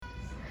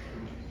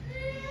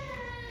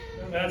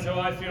That's how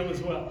I feel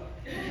as well.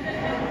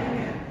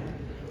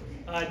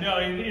 No,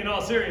 in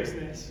all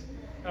seriousness,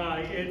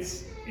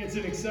 it's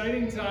an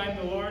exciting time.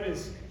 The Lord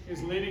is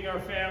leading our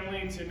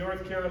family to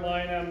North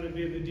Carolina. I'm going to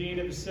be the dean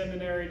of a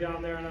seminary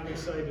down there, and I'm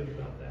excited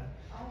about that.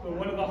 But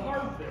one of the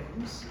hard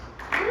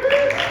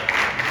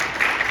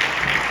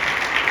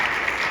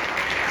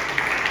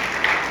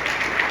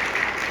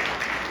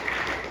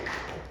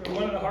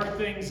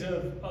things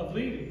of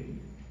leading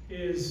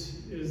is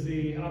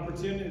the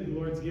opportunity the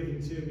Lord's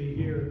given to me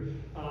here.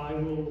 I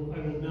will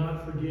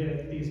not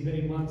forget these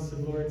many months the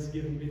Lord's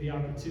given me the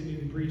opportunity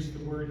to preach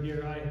the word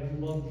here. I have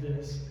loved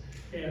this.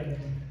 And,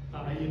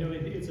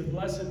 it's a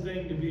blessed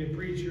thing to be a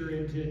preacher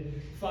and to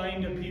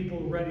find a people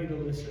ready to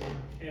listen.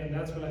 And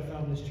that's what I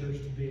found this church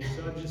to be.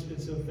 So I've just been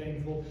so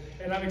thankful.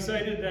 And I'm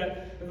excited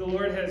that the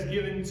Lord has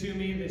given to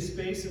me this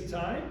space of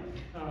time.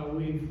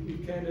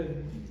 We've kind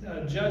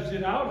of judged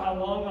it out, how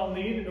long I'll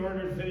need in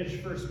order to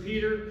finish 1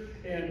 Peter.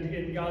 And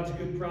in God's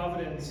good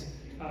providence,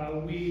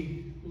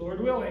 we,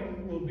 Lord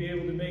willing, will be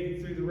able to make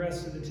it through the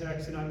rest of the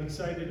text. And I'm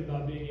excited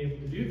about being able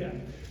to do that.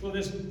 Well,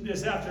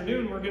 this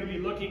afternoon, we're going to be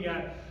looking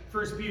at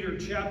 1 Peter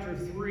chapter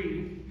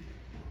 3,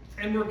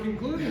 and we're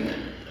concluding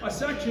a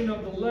section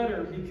of the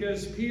letter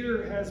because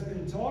Peter has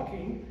been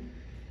talking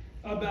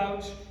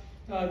about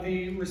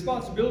the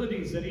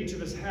responsibilities that each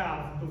of us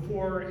have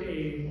before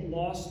a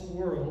lost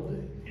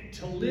world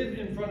to live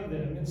in front of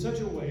them in such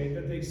a way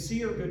that they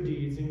see our good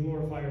deeds and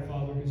glorify our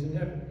Father who's in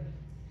heaven.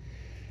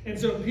 And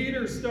so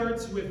Peter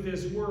starts with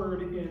this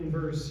word in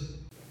verse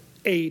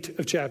 8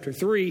 of chapter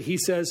 3. He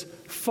says,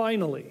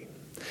 finally.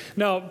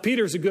 Now,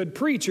 Peter's a good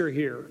preacher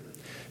here.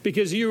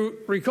 Because you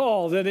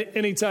recall that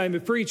anytime a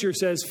preacher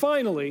says,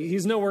 finally,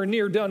 he's nowhere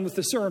near done with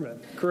the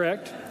sermon,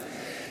 correct?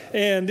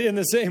 And in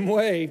the same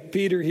way,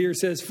 Peter here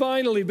says,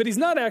 finally, but he's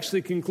not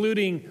actually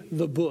concluding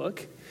the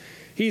book.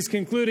 He's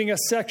concluding a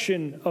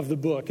section of the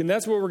book. And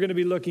that's what we're going to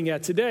be looking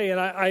at today. And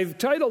I've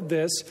titled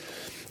this,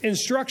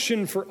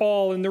 Instruction for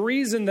All. And the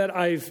reason that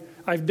I've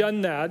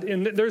done that,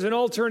 and there's an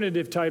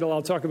alternative title,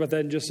 I'll talk about that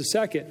in just a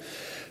second.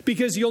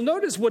 Because you'll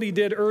notice what he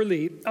did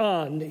early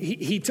on.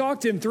 He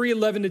talked in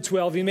 3:11 to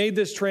 12. He made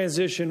this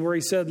transition where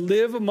he said,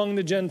 live among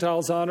the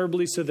Gentiles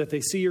honorably so that they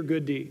see your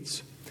good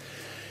deeds.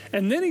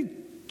 And then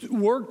he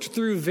worked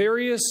through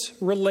various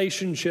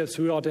relationships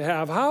we ought to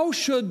have. How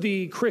should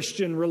the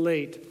Christian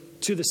relate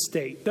to the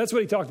state? That's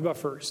what he talked about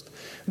first.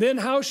 Then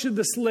how should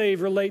the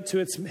slave relate to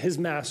his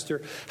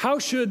master? How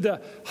should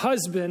the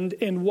husband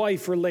and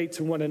wife relate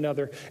to one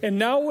another? And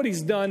now what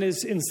he's done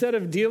is, instead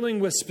of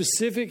dealing with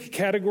specific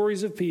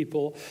categories of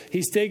people,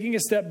 he's taking a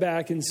step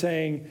back and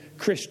saying,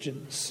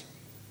 Christians,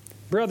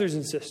 brothers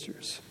and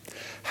sisters,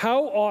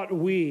 how ought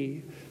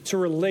we to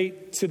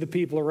relate to the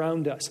people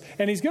around us?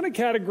 And he's going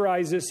to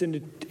categorize this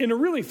into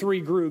really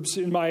three groups,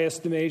 in my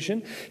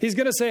estimation. He's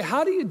going to say,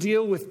 how do you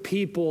deal with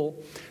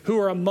people who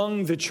are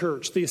among the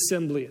church, the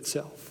assembly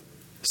itself?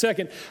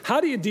 Second,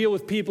 how do you deal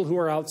with people who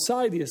are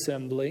outside the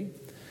assembly?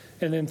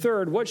 And then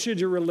third, what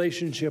should your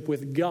relationship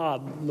with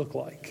God look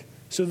like?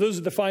 So those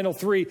are the final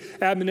three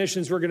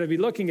admonitions we're going to be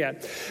looking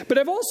at. But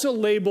I've also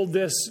labeled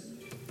this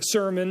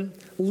sermon,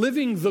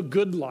 Living the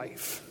Good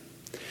Life.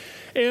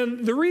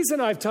 And the reason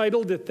I've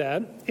titled it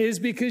that is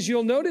because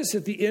you'll notice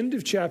at the end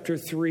of chapter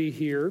 3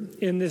 here,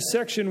 in this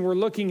section we're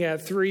looking at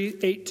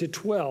 3:8 to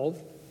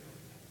 12,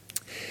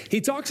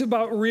 he talks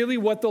about really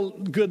what the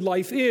good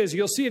life is.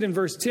 You'll see it in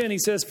verse 10. He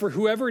says, for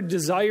whoever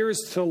desires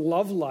to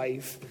love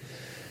life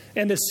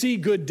and to see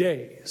good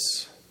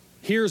days,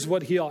 here's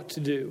what he ought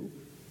to do.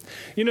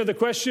 You know, the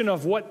question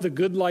of what the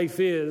good life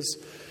is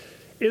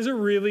a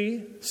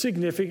really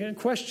significant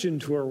question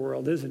to our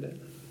world, isn't it?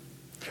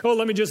 Oh,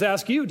 let me just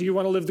ask you, do you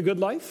want to live the good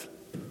life?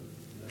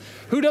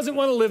 Who doesn't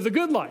want to live the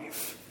good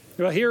life?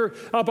 Well, here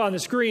up on the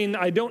screen,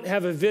 I don't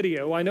have a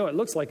video. I know it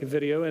looks like a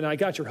video, and I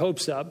got your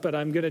hopes up, but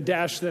I'm going to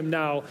dash them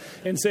now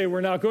and say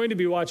we're not going to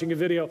be watching a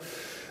video.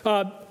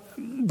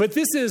 But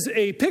this is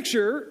a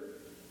picture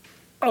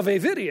of a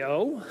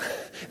video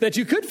that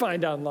you could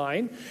find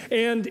online,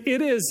 and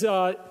it is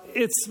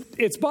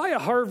it's by a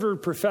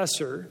Harvard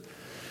professor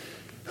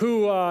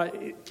who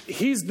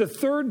he's the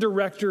third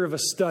director of a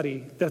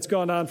study that's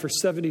gone on for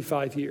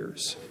 75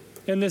 years.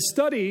 And this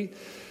study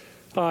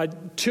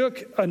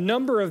took a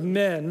number of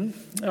men.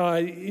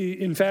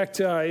 In fact,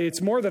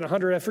 it's more than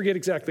 100. I forget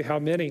exactly how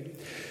many.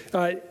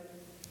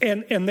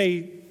 And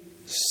they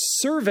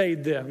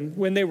surveyed them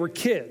when they were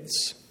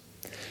kids.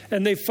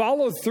 And they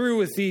followed through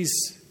with these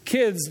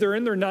kids. They're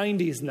in their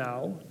 90s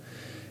now.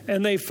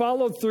 And they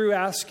followed through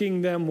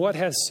asking them what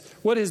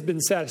has been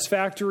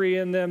satisfactory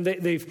in them.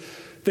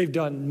 They've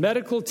done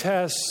medical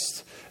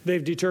tests.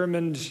 They've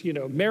determined,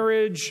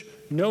 marriage,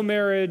 no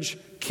marriage,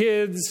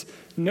 kids,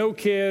 no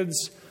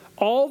kids,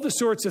 all the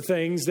sorts of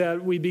things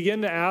that we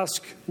begin to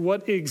ask,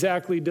 what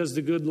exactly does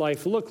the good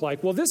life look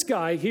like? Well, this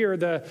guy here,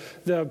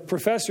 the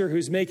professor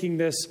who's making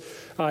this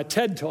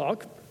TED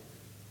Talk,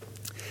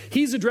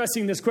 he's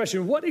addressing this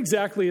question, what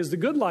exactly is the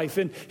good life?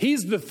 And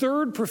he's the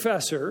third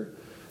professor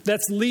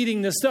that's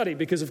leading the study,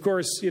 because of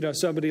course,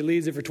 somebody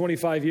leads it for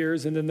 25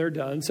 years and then they're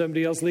done.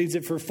 Somebody else leads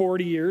it for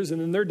 40 years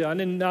and then they're done.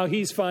 And now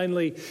he's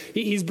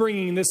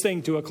bringing this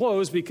thing to a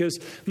close, because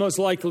most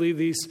likely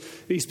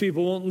these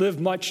people won't live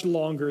much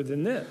longer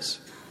than this.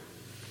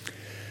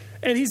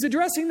 And he's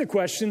addressing the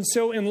question,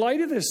 so in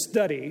light of this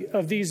study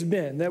of these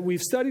men that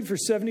we've studied for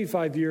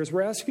 75 years,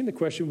 we're asking the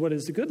question, what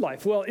is the good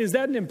life? Well, is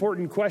that an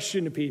important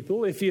question to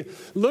people? If you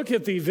look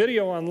at the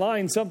video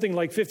online, something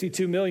like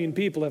 52 million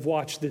people have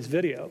watched this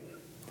video.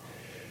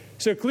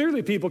 So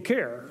clearly people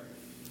care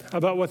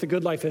about what the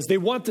good life is. They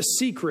want the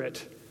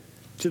secret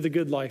to the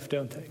good life,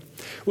 don't they?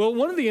 Well,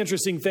 one of the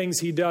interesting things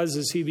he does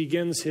as he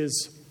begins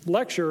his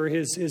lecture,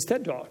 his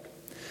TED Talk,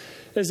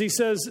 is he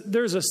says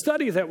there's a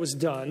study that was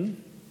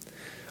done,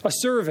 a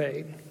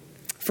survey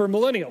for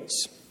millennials.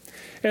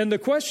 And the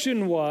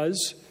question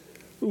was,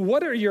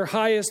 what are your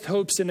highest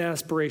hopes and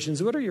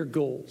aspirations? What are your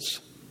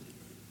goals?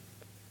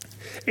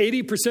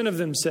 80% of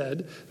them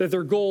said that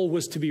their goal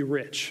was to be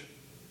rich.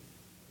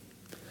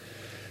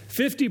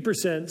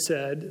 50%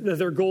 said that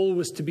their goal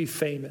was to be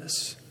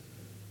famous.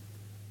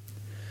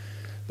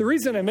 The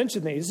reason I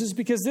mention these is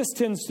because this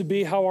tends to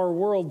be how our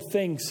world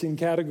thinks in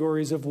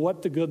categories of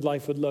what the good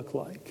life would look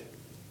like.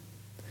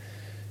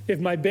 If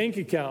my bank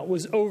account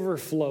was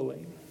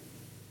overflowing,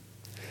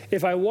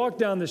 if I walked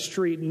down the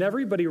street and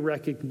everybody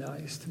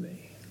recognized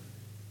me,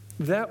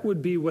 that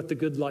would be what the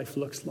good life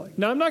looks like.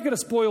 Now, I'm not going to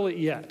spoil it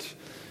yet.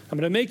 I'm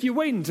going to make you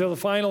wait until the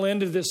final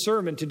end of this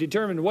sermon to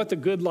determine what the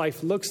good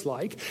life looks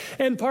like,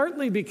 and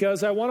partly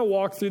because I want to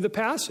walk through the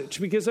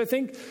passage, because I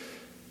think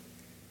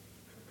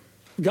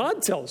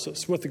God tells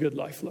us what the good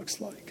life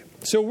looks like.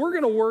 So we're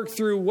going to work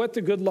through what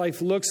the good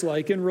life looks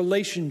like in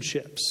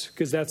relationships,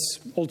 because that's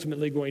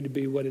ultimately going to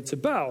be what it's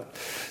about.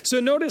 So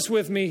notice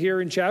with me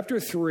here in chapter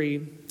 3,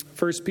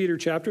 1 Peter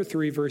chapter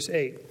 3, verse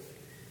 8.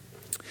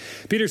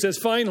 Peter says,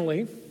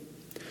 finally,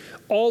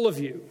 all of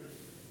you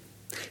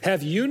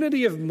have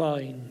unity of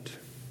mind,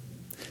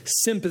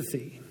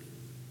 sympathy,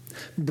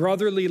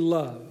 brotherly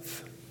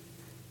love,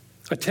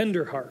 a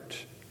tender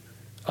heart,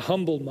 a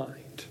humble mind.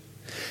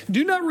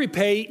 Do not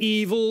repay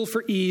evil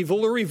for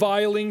evil or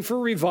reviling for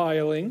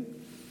reviling,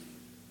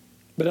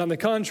 but on the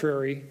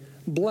contrary,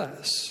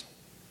 bless.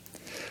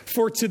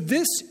 For to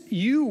this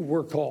you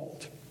were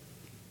called,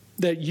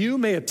 that you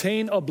may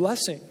obtain a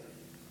blessing.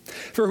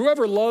 For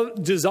whoever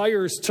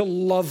desires to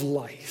love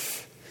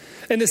life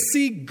and to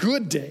see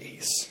good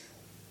days,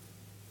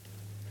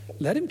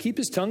 let him keep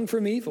his tongue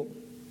from evil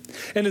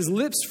and his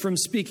lips from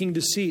speaking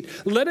deceit.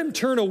 Let him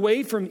turn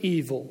away from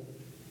evil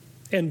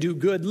and do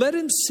good. Let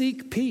him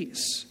seek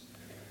peace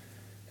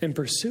and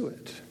pursue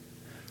it.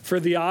 For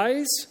the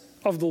eyes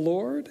of the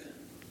Lord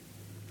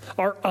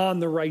are on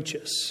the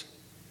righteous,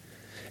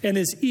 and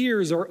his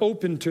ears are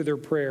open to their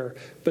prayer,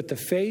 but the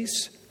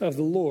face of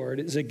the Lord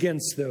is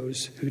against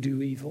those who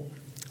do evil.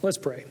 Let's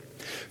pray.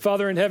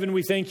 Father in heaven,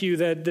 we thank you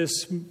that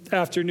this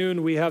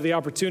afternoon we have the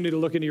opportunity to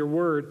look into your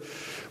word.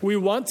 We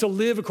want to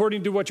live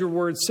according to what your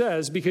word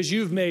says, because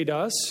you've made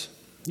us,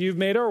 you've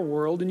made our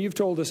world, and you've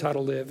told us how to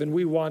live, and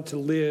we want to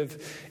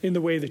live in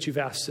the way that you've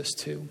asked us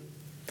to.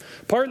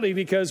 Partly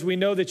because we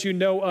know that you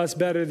know us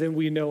better than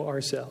we know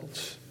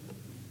ourselves.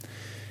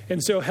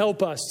 And so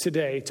help us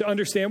today to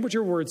understand what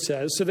your word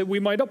says so that we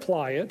might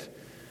apply it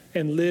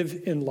and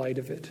live in light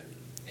of it.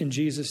 In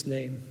Jesus'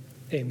 name,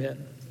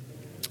 amen.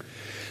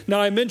 Now,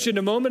 I mentioned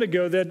a moment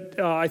ago that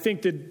I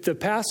think that the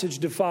passage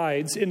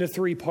divides into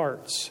 3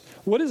 parts.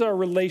 What is our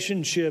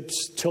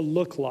relationships to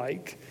look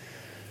like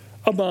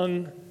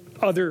among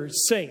other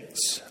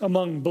saints,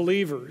 among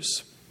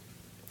believers?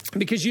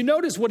 Because you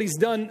notice what he's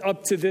done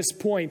up to this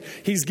point.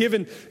 He's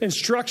given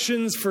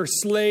instructions for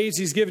slaves.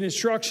 He's given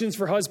instructions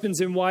for husbands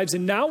and wives.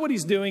 And now what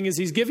he's doing is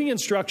he's giving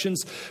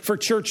instructions for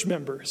church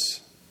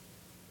members.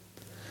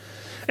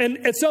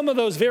 And at some of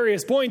those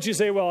various points, you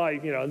say, well,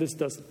 this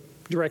doesn't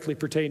directly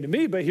pertain to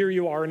me, but here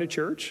you are in a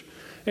church.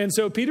 And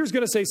so Peter's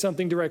going to say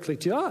something directly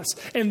to us.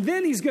 And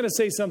then he's going to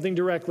say something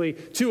directly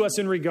to us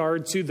in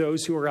regard to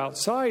those who are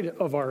outside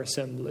of our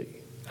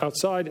assembly,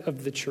 outside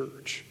of the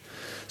church.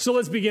 So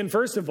let's begin,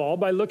 first of all,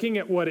 by looking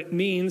at what it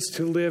means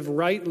to live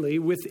rightly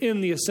within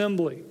the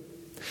assembly.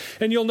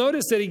 And you'll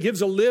notice that he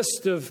gives a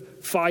list of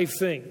 5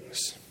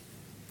 things.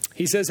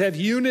 He says, have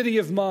unity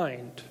of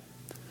mind,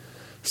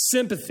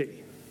 sympathy,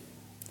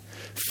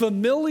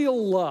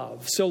 familial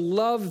love, so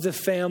love the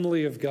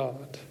family of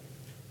God.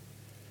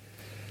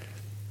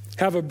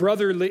 Have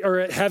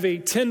a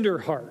tender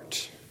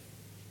heart,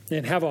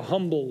 and have a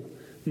humble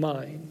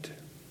mind.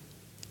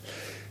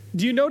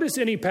 Do you notice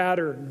any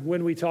pattern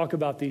when we talk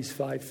about these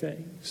 5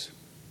 things?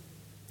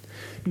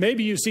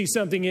 Maybe you see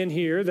something in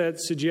here that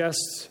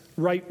suggests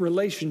right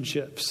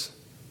relationships.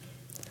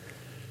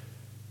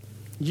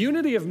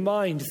 Unity of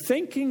mind,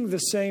 thinking the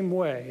same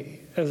way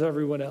as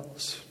everyone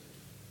else.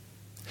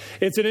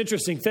 It's an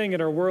interesting thing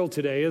in our world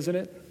today, isn't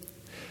it?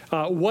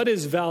 What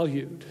is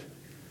valued?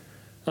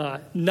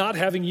 Not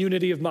having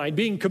unity of mind,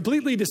 being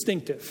completely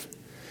distinctive.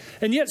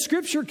 And yet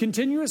Scripture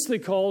continuously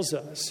calls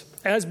us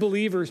as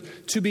believers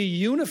to be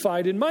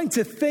unified in mind,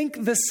 to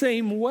think the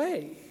same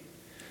way,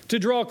 to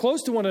draw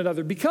close to one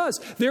another, because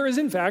there is,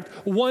 in fact,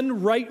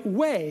 one right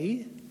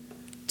way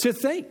to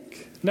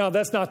think. Now,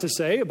 that's not to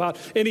say about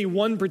any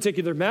one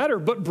particular matter,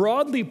 but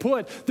broadly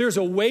put, there's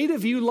a way to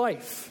view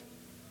life.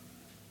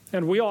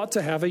 And we ought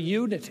to have a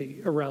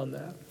unity around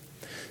that.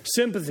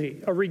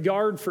 Sympathy, a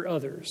regard for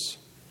others.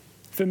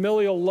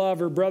 Familial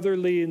love or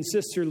brotherly and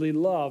sisterly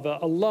love,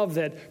 a love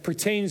that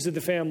pertains to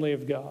the family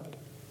of God.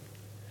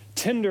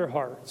 Tender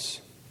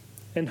hearts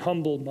and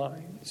humble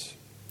minds.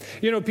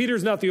 You know,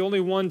 Peter's not the only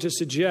one to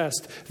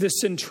suggest the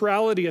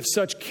centrality of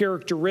such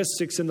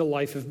characteristics in the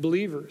life of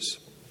believers.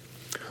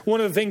 One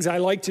of the things I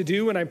like to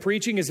do when I'm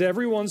preaching is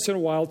every once in a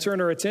while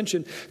turn our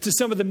attention to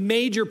some of the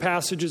major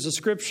passages of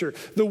Scripture,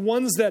 the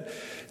ones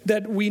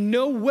that we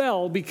know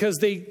well because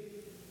they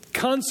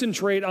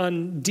concentrate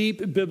on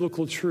deep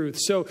biblical truth.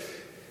 So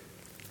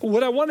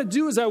what I want to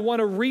do is I want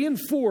to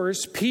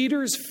reinforce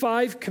Peter's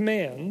 5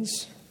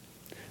 commands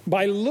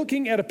by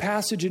looking at a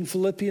passage in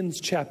Philippians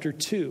chapter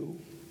 2.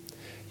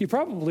 You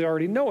probably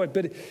already know it,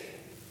 but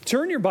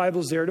turn your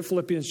Bibles there to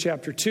Philippians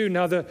chapter 2.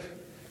 Now,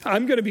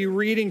 I'm going to be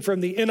reading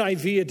from the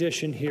NIV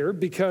edition here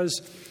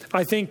because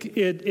I think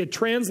it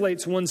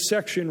translates one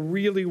section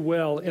really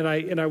well, and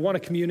I want to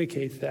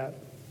communicate that.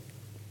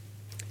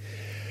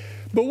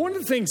 But one of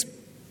the things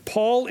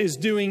Paul is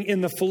doing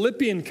in the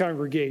Philippian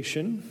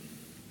congregation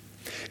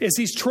is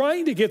he's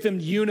trying to get them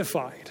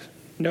unified.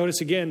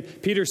 Notice again,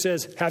 Peter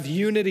says, have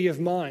unity of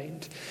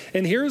mind.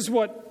 And here's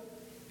what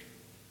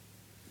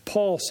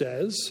Paul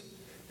says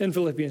in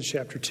Philippians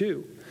chapter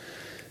 2.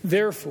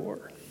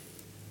 Therefore,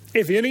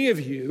 if any of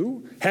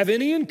you have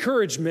any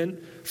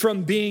encouragement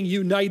from being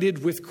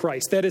united with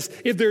Christ, that is,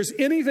 if there's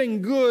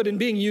anything good in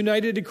being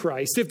united to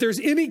Christ, if there's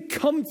any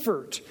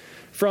comfort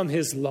from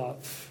his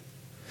love,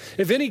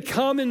 if any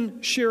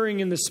common sharing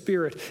in the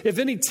Spirit, if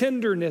any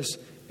tenderness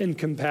and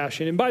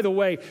compassion. And by the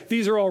way,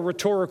 these are all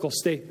rhetorical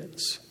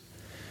statements.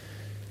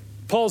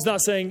 Paul's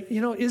not saying,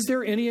 is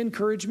there any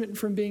encouragement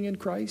from being in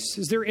Christ?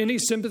 Is there any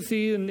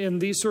sympathy in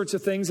these sorts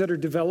of things that are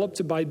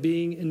developed by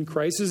being in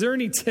Christ? Is there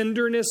any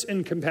tenderness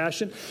and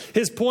compassion?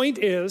 His point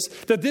is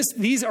that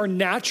these are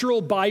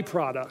natural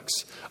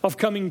byproducts of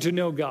coming to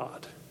know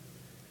God.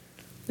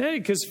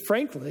 Because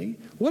frankly,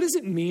 what does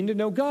it mean to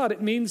know God?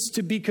 It means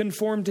to be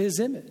conformed to his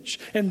image.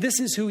 And this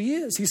is who he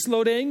is. He's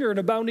slow to anger and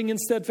abounding in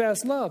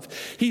steadfast love.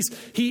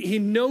 He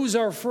knows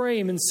our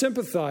frame and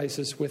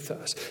sympathizes with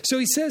us. So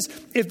he says,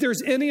 if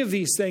there's any of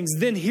these things,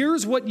 then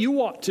here's what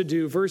you ought to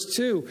do. Verse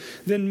 2,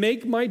 then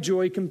make my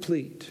joy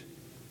complete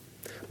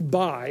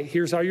by,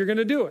 here's how you're going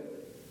to do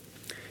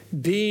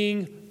it,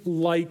 being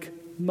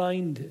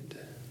like-minded,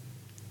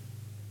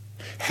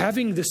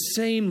 having the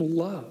same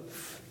love,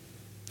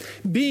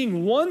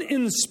 being one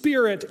in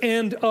spirit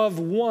and of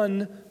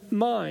one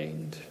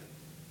mind.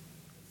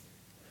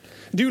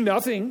 Do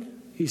nothing,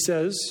 he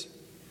says,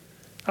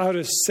 out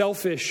of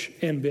selfish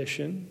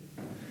ambition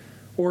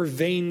or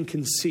vain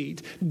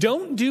conceit.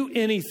 Don't do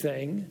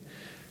anything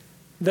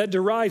that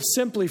derives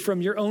simply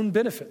from your own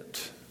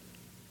benefit.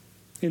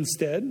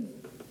 Instead,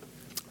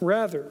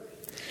 rather,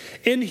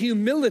 in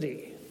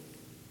humility,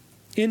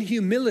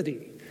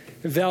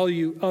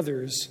 value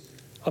others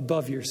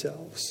above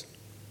yourselves.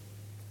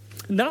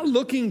 Not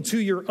looking to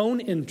your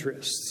own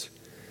interests,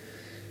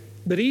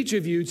 but each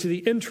of you to the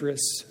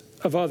interests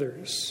of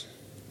others.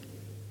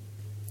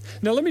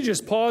 Now, let me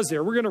just pause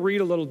there. We're going to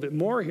read a little bit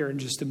more here in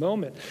just a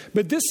moment.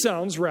 But this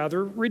sounds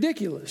rather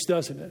ridiculous,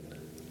 doesn't it?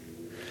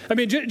 I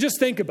mean, just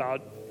think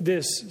about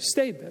this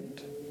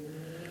statement.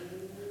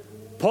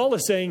 Paul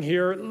is saying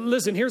here,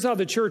 listen, here's how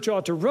the church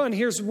ought to run.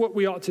 Here's what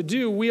we ought to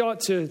do. We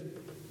ought to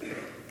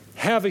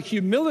have a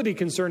humility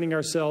concerning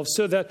ourselves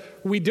so that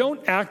we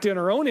don't act in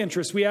our own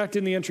interest, we act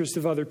in the interest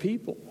of other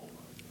people.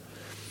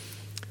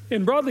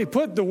 And broadly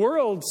put, the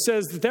world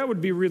says that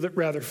would be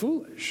rather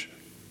foolish.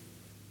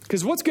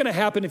 Because what's going to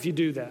happen if you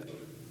do that?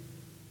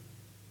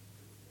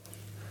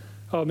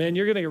 Oh man,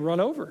 you're going to get run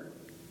over.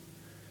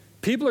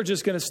 People are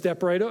just going to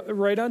step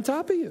right on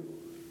top of you.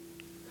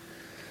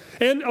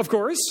 And of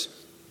course,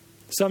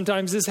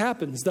 sometimes this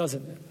happens,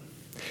 doesn't it?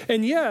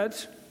 And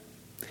yet,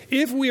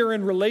 if we are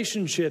in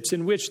relationships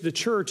in which the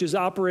church is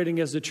operating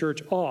as the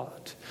church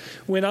ought,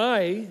 when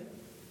I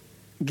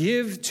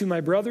give to my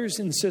brothers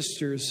and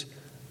sisters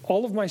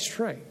all of my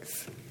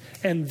strength,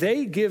 and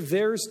they give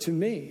theirs to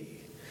me,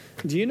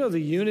 do you know the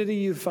unity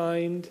you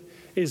find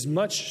is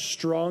much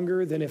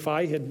stronger than if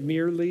I had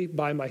merely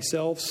by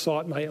myself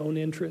sought my own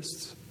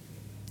interests?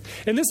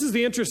 And this is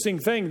the interesting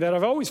thing that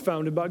I've always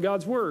found about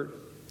God's Word.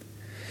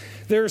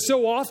 There are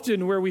so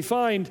often where we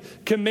find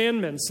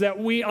commandments that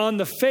we, on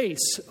the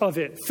face of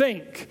it,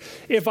 think,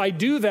 if I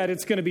do that,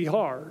 it's going to be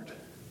hard.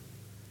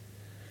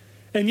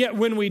 And yet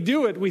when we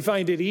do it, we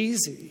find it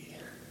easy.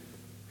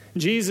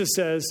 Jesus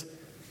says,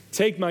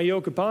 take my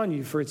yoke upon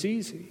you, for it's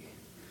easy.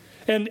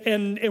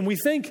 And we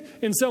think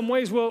in some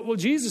ways, well,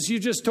 Jesus, you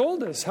just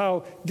told us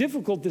how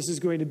difficult this is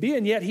going to be,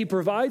 and yet he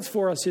provides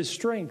for us his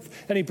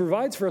strength, and he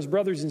provides for us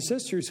brothers and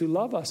sisters who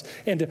love us,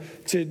 and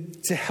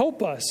to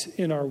help us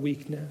in our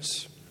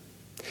weakness.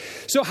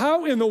 So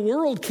how in the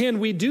world can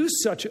we do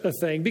such a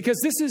thing? Because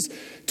this is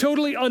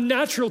totally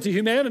unnatural to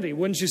humanity,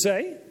 wouldn't you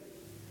say?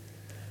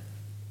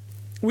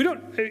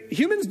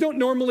 Humans don't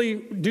normally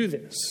do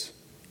this.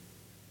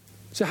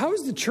 So how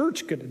is the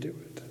church going to do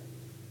it?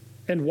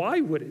 And why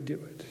would it do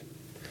it?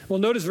 Well,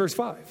 notice verse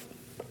 5.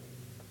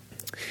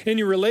 In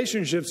your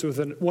relationships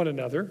with one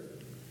another,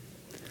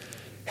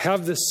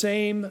 have the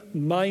same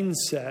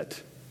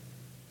mindset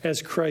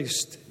as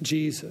Christ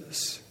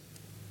Jesus.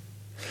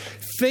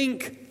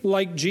 Think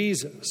like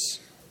Jesus.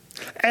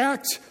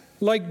 Act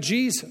like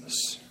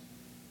Jesus.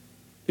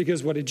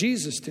 Because what did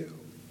Jesus do?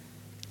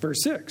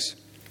 Verse 6.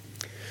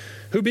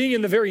 Who being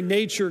in the very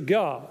nature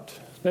God,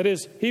 that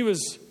is, he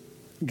was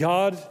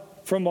God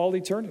from all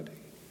eternity,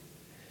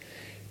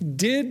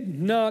 did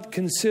not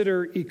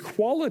consider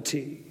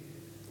equality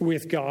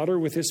with God or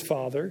with his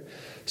Father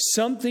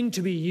something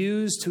to be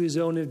used to his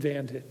own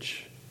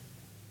advantage.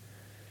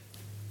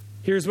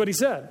 Here's what he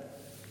said.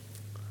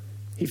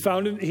 He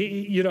found,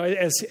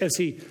 as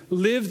he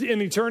lived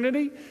in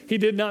eternity, he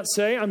did not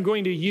say, I'm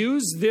going to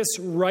use this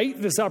right,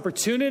 this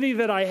opportunity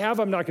that I have,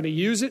 I'm not going to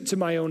use it to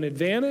my own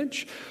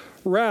advantage.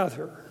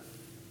 Rather,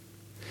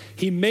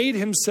 he made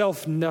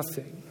himself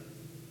nothing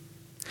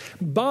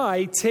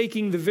by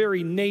taking the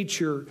very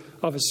nature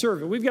of a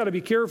servant. We've got to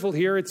be careful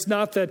here. It's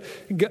not that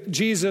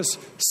Jesus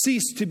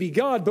ceased to be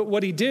God, but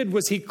what he did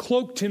was he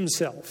cloaked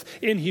himself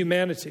in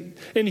humanity,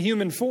 in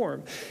human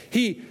form.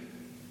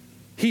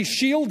 He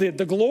shielded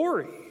the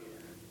glory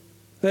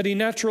that he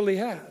naturally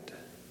had.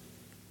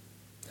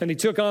 And he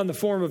took on the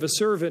form of a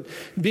servant,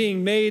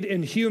 being made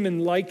in human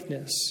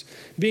likeness,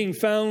 being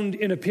found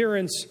in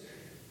appearance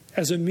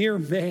as a mere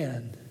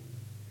man.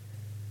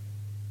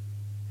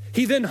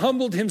 He then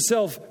humbled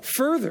himself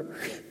further.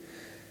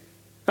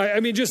 I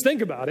mean, just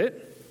think about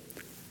it.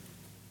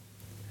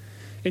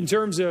 In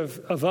terms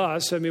of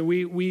us, I mean,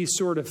 we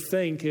sort of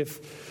think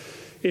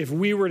if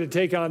we were to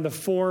take on the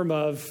form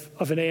of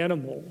an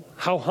animal,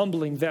 how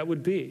humbling that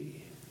would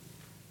be.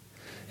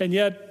 And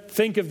yet,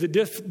 think of the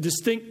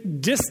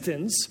distinct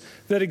distance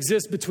that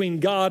exists between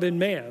God and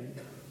man.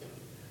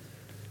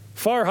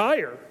 Far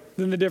higher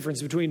than the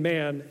difference between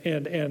man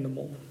and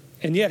animal.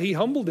 And yet he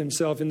humbled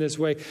himself in this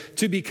way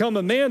to become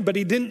a man, but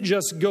he didn't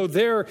just go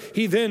there.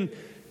 He then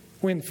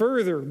went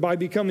further by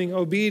becoming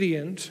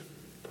obedient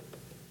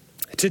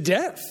to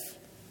death,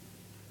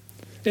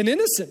 an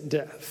innocent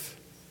death.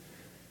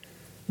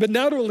 But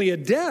not only a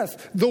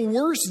death, the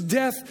worst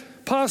death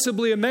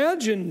possibly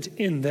imagined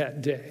in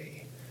that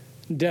day,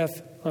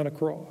 death on a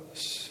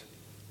cross.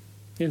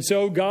 And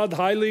so God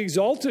highly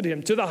exalted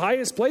him to the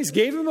highest place,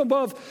 gave him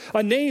above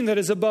a name that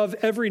is above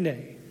every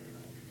name,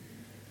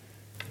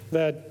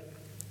 that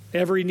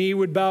every knee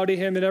would bow to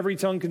him and every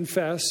tongue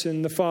confess,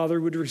 and the Father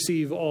would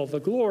receive all the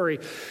glory.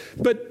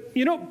 But,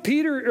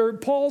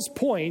 Paul's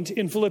point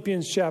in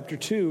Philippians chapter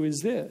 2 is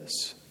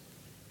this.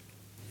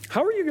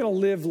 How are you going to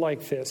live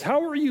like this?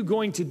 How are you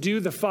going to do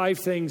the 5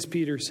 things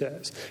Peter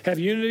says? Have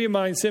unity of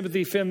mind,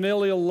 sympathy,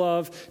 familial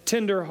love,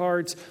 tender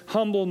hearts,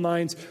 humble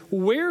minds.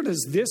 Where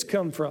does this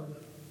come from?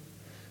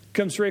 It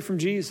comes straight from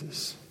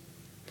Jesus.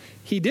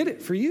 He did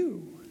it for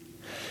you.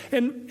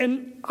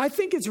 And I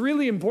think it's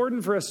really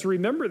important for us to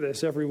remember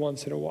this every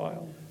once in a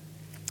while.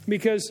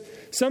 Because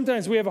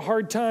sometimes we have a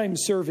hard time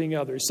serving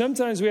others.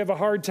 Sometimes we have a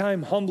hard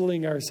time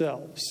humbling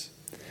ourselves.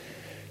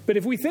 But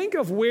if we think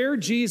of where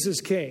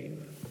Jesus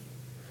came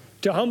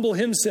to humble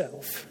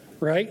himself,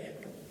 right,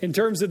 in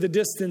terms of the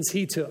distance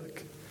he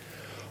took,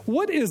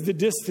 what is the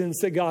distance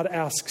that God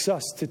asks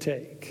us to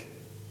take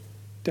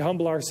to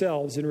humble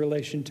ourselves in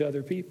relation to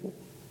other people?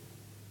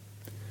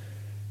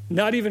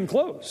 Not even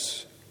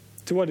close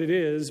to what it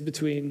is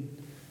between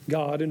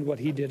God and what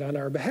he did on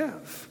our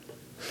behalf.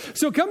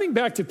 So coming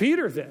back to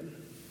Peter then,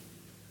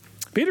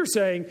 Peter's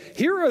saying,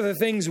 here are the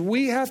things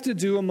we have to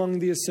do among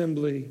the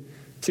assembly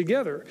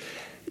together.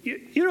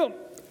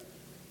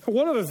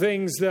 One of the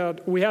things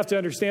that we have to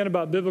understand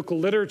about biblical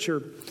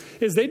literature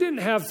is they didn't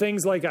have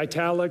things like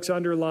italics,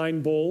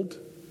 underline, bold.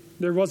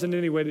 There wasn't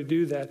any way to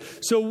do that.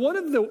 So one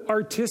of the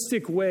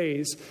artistic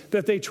ways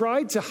that they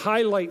tried to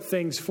highlight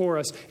things for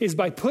us is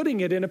by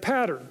putting it in a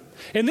pattern.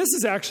 And this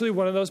is actually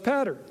one of those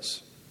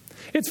patterns.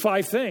 It's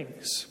 5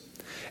 things.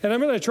 And I'm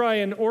going to try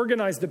and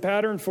organize the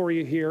pattern for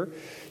you here.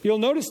 You'll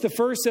notice the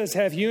first says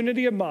have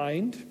unity of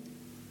mind.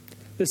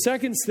 The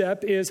second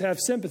step is have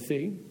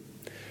sympathy.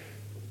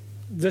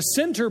 The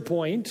center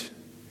point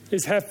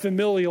is have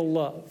familial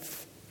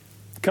love.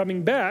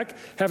 Coming back,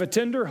 have a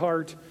tender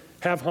heart,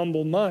 have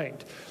humble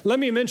mind. Let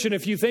me mention a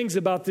few things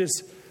about this.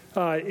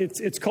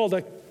 It's called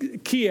a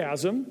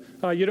chiasm.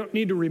 You don't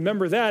need to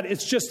remember that.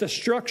 It's just a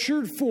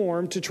structured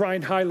form to try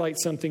and highlight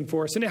something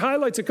for us. And it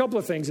highlights a couple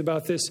of things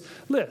about this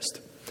list.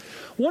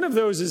 One of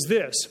those is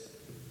this.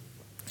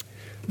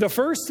 The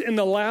first and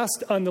the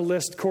last on the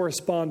list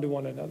correspond to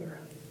one another.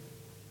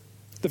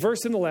 The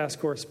first and the last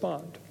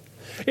correspond.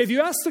 If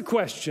you ask the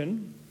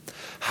question,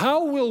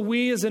 how will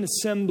we as an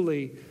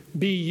assembly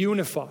be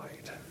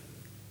unified?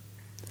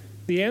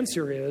 The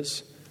answer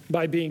is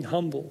by being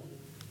humble.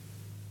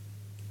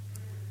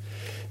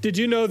 Did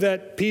you know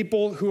that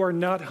people who are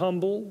not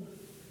humble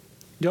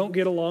don't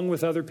get along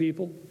with other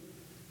people?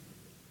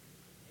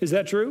 Is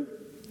that true?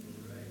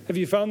 Have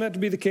you found that to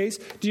be the case?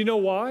 Do you know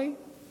why?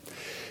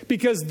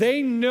 Because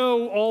they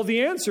know all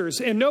the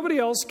answers, and nobody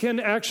else can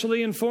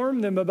actually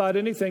inform them about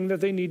anything that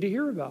they need to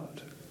hear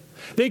about.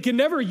 They can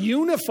never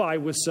unify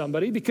with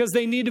somebody because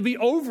they need to be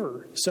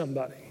over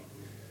somebody.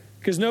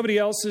 Because nobody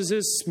else is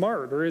as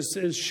smart or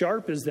as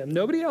sharp as them.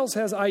 Nobody else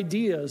has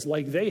ideas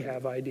like they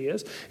have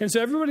ideas. And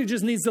so everybody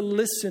just needs to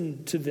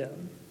listen to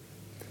them.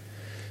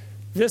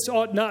 This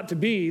ought not to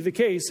be the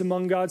case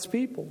among God's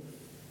people.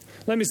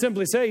 Let me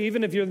simply say,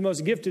 even if you're the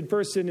most gifted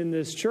person in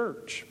this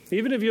church,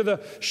 even if you're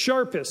the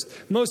sharpest,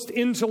 most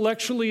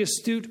intellectually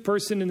astute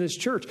person in this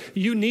church,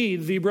 you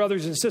need the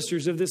brothers and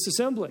sisters of this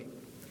assembly.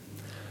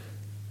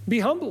 Be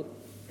humble.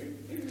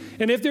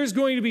 And if there's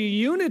going to be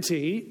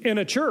unity in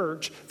a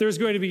church, there's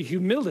going to be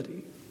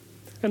humility.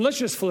 And let's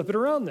just flip it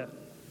around then.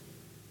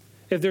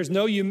 If there's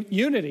no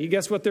unity,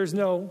 guess what there's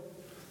no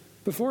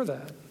before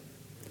that?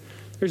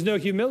 There's no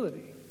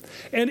humility.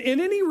 And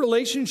in any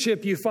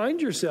relationship you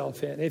find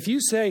yourself in, if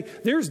you say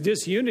there's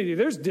disunity,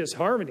 there's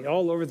disharmony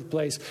all over the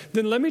place,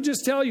 then let me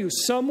just tell you,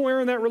 somewhere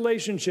in that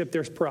relationship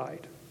there's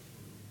pride.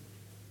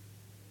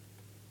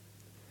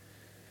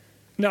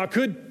 Now, it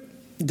could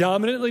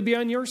dominantly be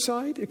on your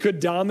side. It could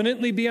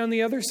dominantly be on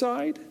the other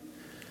side.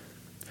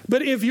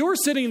 But if you're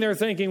sitting there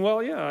thinking,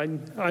 well, yeah,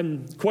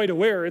 I'm quite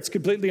aware it's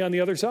completely on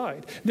the other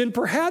side, then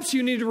perhaps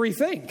you need to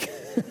rethink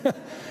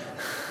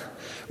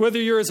whether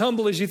you're as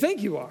humble as you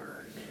think you are.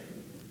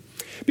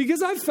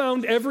 Because I've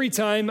found every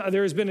time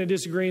there has been a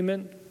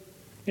disagreement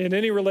in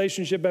any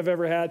relationship I've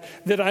ever had,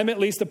 that I'm at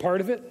least a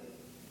part of it.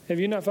 Have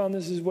you not found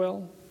this as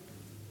well?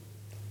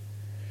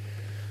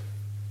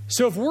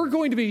 So if we're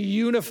going to be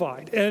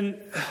unified,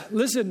 and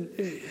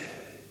listen,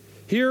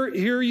 here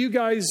you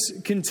guys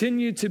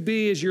continue to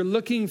be as you're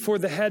looking for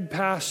the head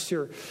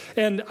pastor.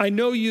 And I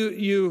know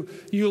you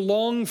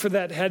long for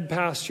that head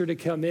pastor to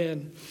come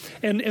in.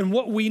 And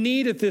what we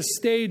need at this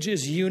stage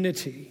is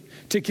unity,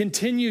 to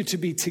continue to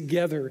be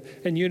together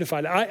and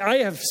unified. I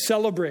have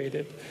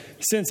celebrated,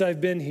 since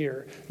I've been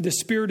here, the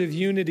spirit of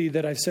unity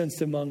that I've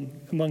sensed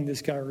among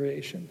this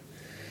congregation.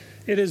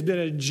 It has been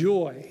a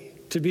joy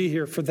to be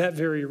here for that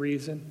very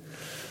reason.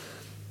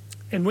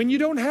 And when you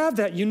don't have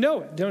that, you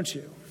know it, don't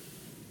you?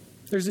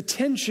 There's a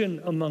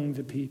tension among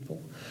the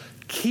people.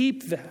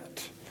 Keep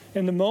that.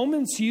 And the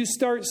moments you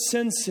start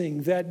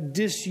sensing that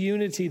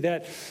disunity,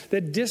 that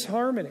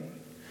disharmony,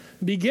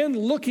 begin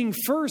looking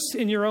first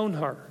in your own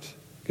heart.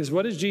 Because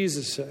what does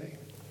Jesus say?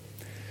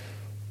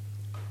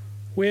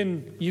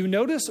 When you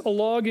notice a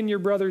log in your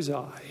brother's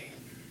eye,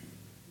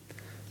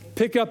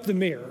 pick up the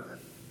mirror.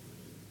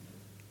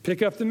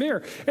 Pick up the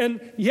mirror.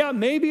 And yeah,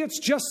 maybe it's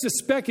just a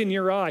speck in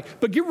your eye,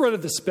 but get rid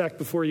of the speck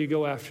before you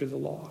go after the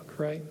log,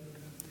 right?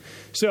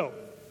 So,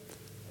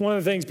 one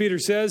of the things Peter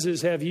says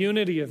is have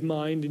unity of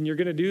mind, and you're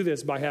going to do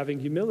this by having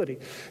humility.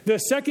 The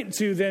second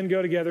two then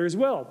go together as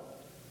well.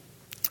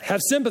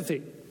 Have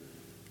sympathy.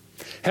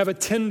 Have a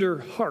tender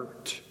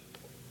heart.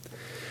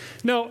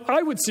 Now,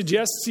 I would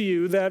suggest to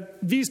you that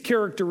these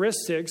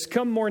characteristics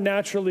come more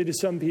naturally to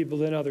some people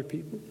than other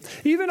people.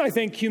 Even I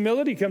think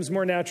humility comes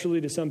more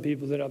naturally to some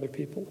people than other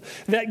people.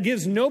 That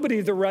gives nobody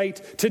the right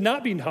to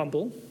not be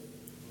humble,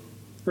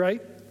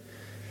 right?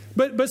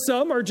 But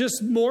some are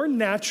just more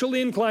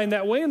naturally inclined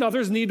that way, and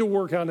others need to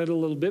work on it a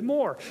little bit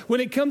more.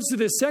 When it comes to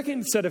this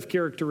second set of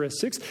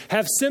characteristics,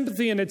 have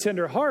sympathy and a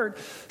tender heart,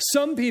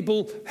 some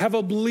people have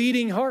a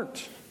bleeding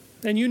heart,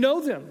 and you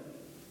know them.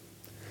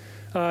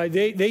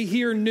 They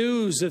hear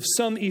news of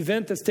some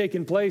event that's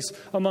taken place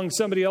among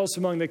somebody else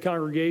among the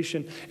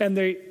congregation, and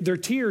their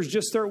tears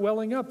just start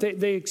welling up.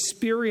 They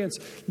experience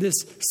this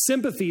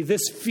sympathy,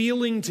 this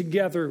feeling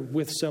together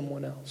with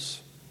someone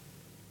else.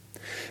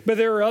 But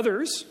there are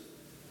others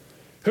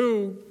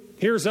who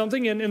hear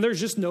something and there's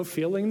just no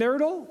feeling there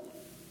at all.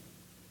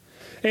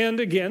 And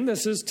again,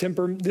 this is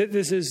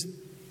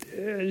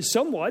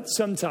somewhat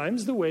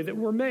sometimes the way that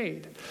we're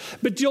made.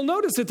 But you'll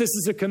notice that this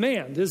is a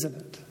command, isn't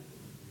it?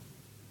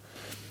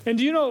 And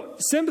do you know,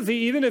 sympathy,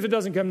 even if it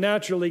doesn't come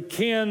naturally,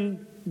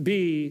 can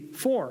be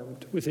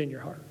formed within your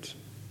heart.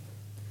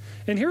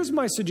 And here's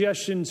my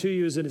suggestion to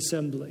you as an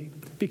assembly.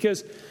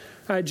 Because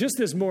just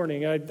this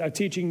morning, I'm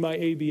teaching my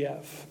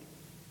ABF.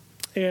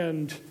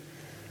 And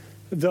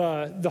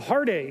the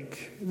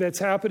heartache that's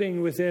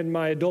happening within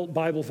my adult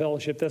Bible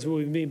fellowship, that's what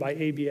we mean by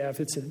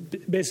ABF. It's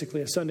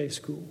basically a Sunday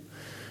school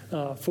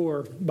for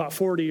about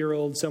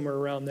 40-year-olds, somewhere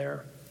around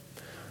there.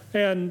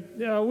 And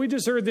we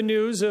just heard the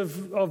news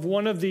of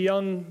one of the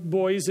young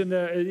boys in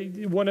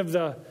one of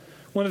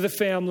the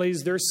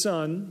families. Their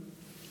son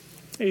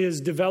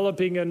is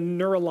developing a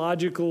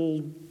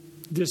neurological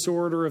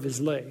disorder of his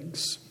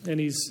legs, and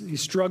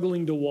he's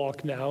struggling to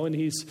walk now. And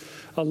he's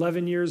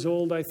 11 years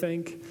old, I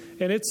think,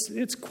 and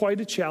it's quite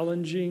a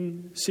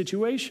challenging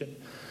situation.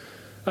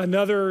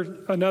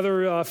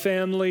 Another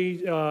family,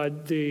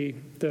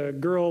 the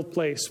girl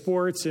plays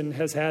sports and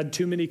has had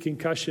too many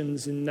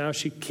concussions, and now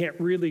she can't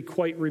really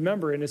quite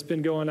remember, and it's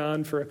been going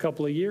on for a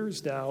couple of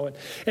years now.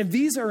 And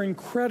these are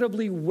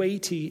incredibly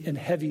weighty and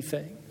heavy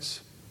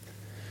things.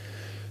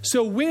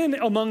 So when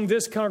among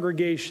this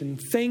congregation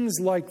things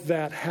like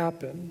that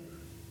happen,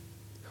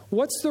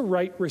 what's the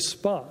right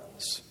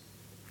response?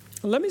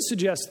 Let me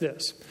suggest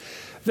this.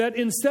 That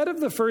instead of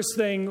the first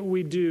thing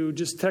we do,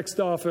 just text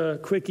off a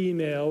quick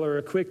email or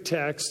a quick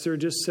text or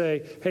just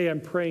say, hey,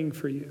 I'm praying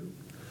for you.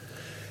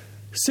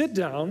 Sit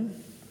down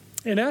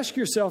and ask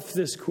yourself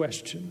this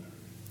question.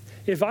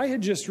 If I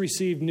had just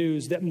received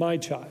news that my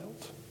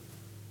child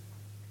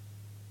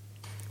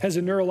has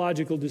a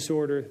neurological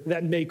disorder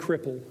that may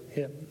cripple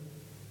him,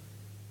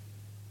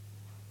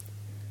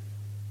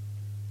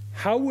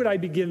 how would I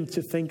begin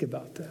to think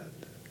about that?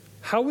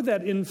 How would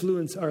that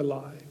influence our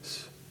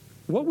lives?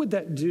 What would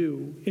that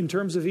do in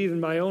terms of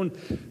even my own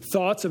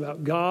thoughts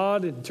about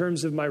God, in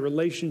terms of my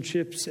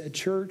relationships at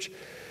church?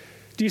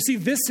 Do you see,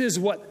 this is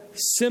what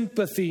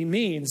sympathy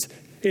means.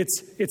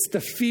 It's the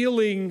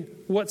feeling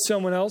what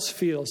someone else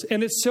feels.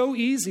 And it's so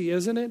easy,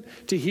 isn't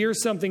it, to hear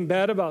something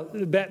bad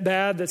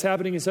that's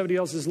happening in somebody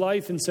else's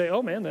life and say,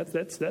 oh man,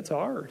 that's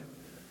hard.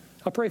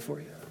 I'll pray for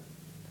you.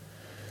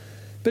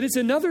 But it's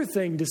another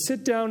thing to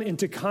sit down and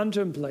to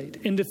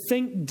contemplate and to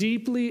think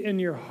deeply in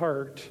your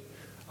heart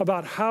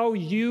about how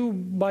you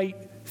might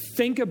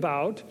think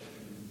about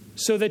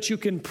so that you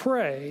can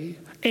pray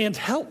and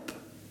help,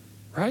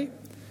 right?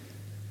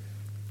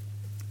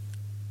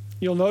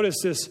 You'll notice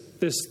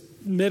this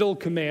middle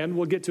command,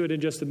 we'll get to it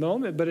in just a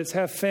moment, but it's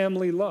have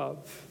family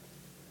love,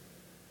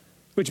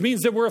 which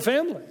means that we're a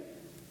family.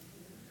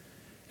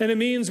 And it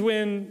means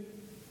when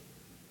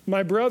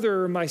my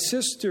brother or my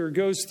sister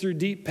goes through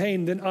deep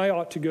pain, then I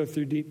ought to go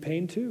through deep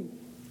pain too.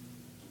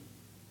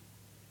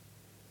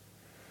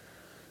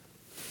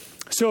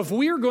 So if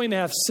we are going to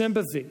have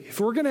sympathy, if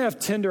we're going to have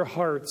tender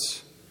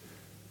hearts,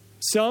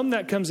 some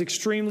that comes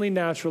extremely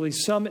naturally,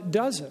 some it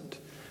doesn't.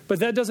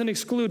 But that doesn't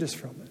exclude us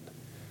from it.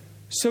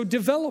 So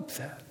develop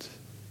that.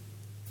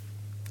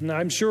 And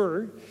I'm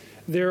sure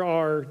there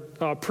are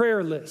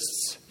prayer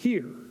lists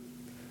here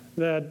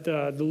that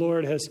the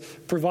Lord has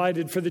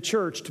provided for the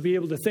church to be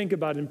able to think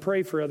about and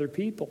pray for other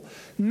people.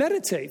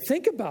 Meditate.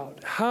 Think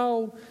about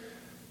how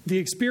the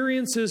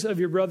experiences of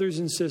your brothers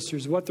and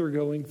sisters, what they're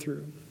going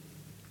through.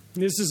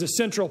 This is a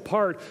central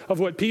part of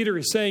what Peter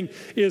is saying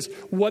is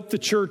what the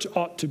church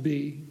ought to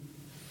be.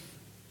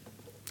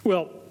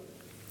 Well,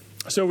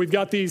 so we've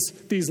got these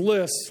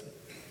lists,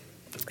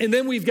 and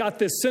then we've got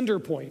this center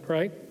point,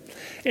 right?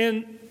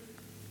 And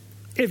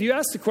if you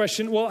ask the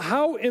question, well,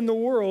 how in the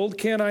world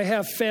can I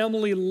have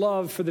family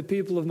love for the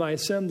people of my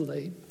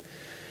assembly?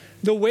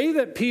 The way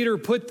that Peter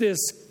put this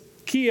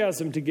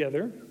chiasm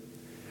together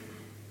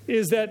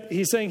is that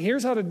he's saying,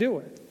 here's how to do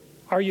it.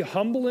 Are you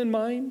humble in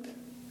mind?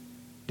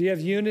 Do you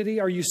have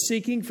unity? Are you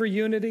seeking for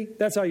unity?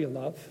 That's how you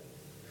love.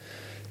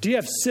 Do you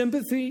have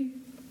sympathy?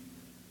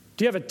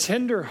 Do you have a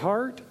tender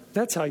heart?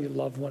 That's how you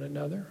love one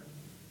another.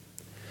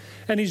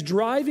 And he's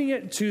driving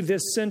it to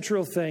this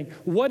central thing.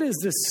 What is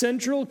the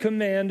central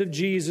command of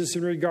Jesus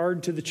in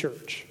regard to the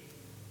church?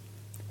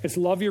 It's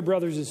love your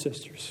brothers and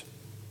sisters.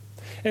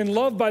 And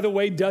love, by the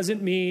way,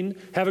 doesn't mean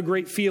have a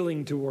great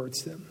feeling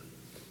towards them.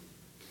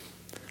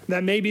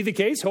 That may be the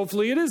case.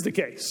 Hopefully it is the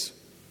case.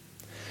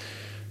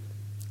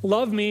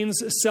 Love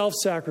means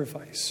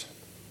self-sacrifice.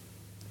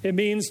 It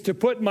means to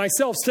put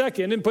myself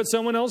second and put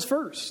someone else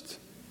first.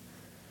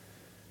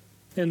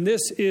 And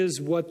this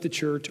is what the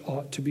church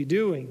ought to be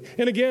doing.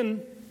 And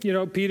again,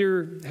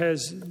 Peter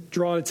has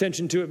drawn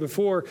attention to it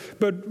before,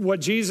 but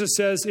what Jesus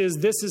says is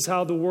this is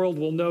how the world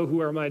will know who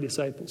are my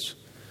disciples,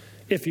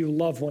 if you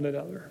love one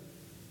another.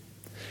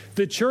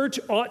 The church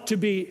ought to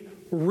be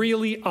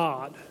really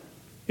odd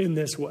in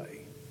this way.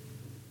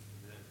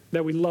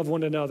 That we love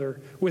one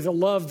another with a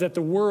love that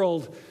the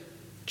world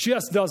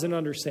just doesn't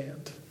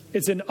understand.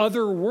 It's an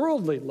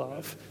otherworldly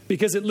love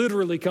because it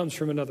literally comes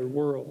from another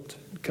world.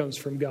 It comes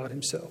from God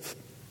himself.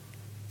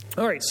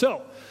 All right,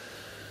 so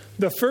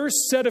the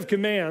first set of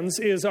commands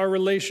is our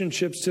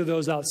relationships to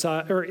those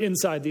outside or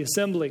inside the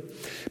assembly.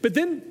 But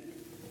then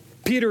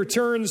Peter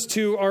turns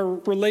to our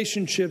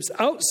relationships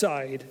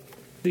outside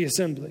the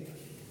assembly.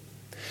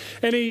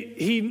 And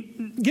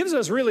he gives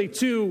us really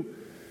two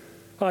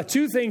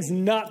things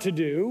not to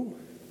do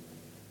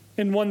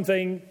and one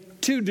thing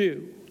to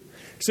do.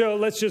 So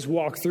let's just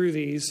walk through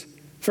these.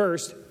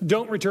 First,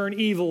 don't return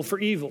evil for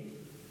evil.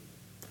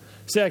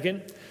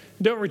 Second,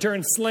 don't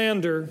return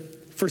slander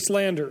for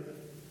slander.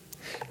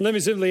 Let me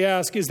simply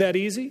ask, is that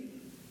easy?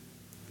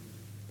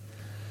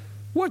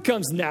 What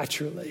comes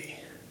naturally?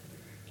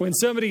 When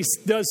somebody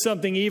does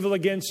something evil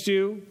against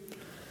you,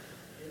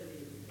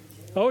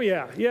 oh,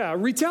 yeah.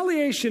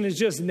 Retaliation is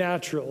just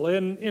natural.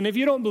 And if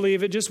you don't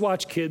believe it, just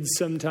watch kids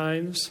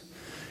sometimes.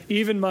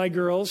 Even my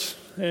girls,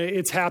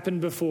 it's happened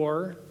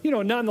before.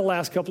 Not in the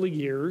last couple of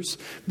years.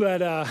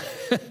 But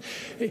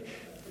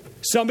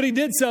somebody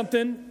did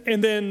something,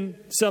 and then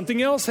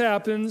something else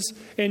happens,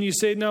 and you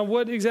say, now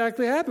what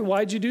exactly happened?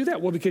 Why'd you do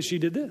that? Well, because she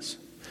did this.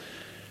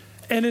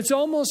 And it's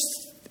almost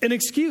an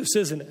excuse,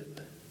 isn't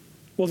it?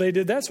 Well, they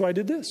did that, so I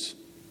did this.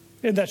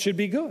 And that should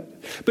be good.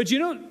 But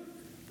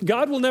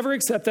God will never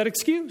accept that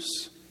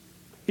excuse.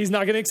 He's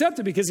not going to accept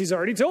it because he's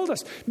already told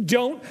us,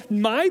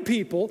 my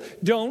people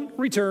don't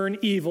return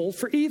evil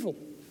for evil.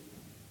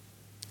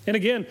 And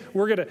again,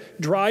 we're going to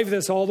drive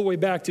this all the way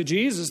back to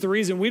Jesus. The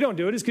reason we don't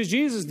do it is because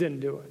Jesus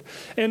didn't do it.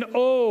 And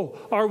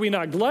are we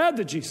not glad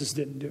that Jesus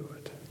didn't do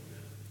it?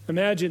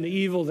 Imagine the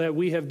evil that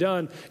we have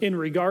done in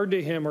regard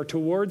to him or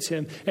towards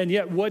him. And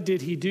yet, what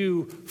did he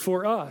do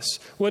for us?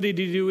 What did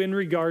he do in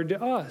regard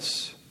to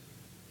us?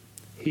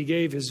 He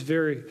gave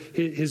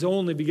his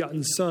only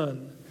begotten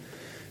Son,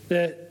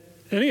 that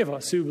any of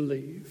us who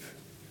believe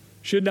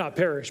should not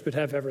perish but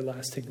have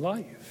everlasting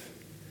life.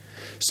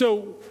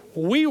 So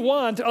we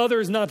want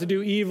others not to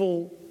do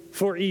evil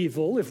for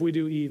evil if we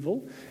do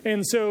evil.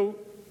 And so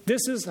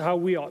this is how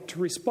we ought to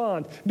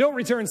respond. Don't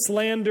return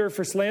slander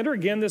for slander.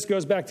 Again, this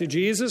goes back to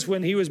Jesus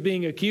when he was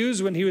being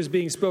accused, when he was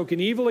being spoken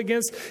evil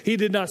against. He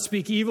did not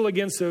speak evil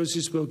against those who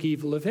spoke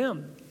evil of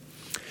him.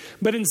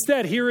 But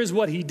instead, here is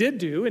what he did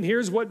do, and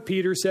here's what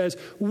Peter says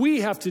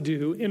we have to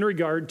do in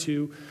regard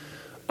to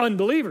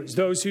unbelievers,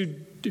 those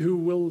who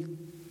will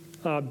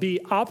be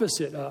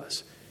opposite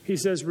us. He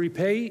says,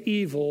 repay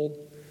evil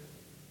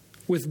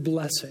with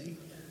blessing.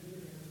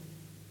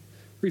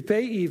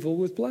 Repay evil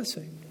with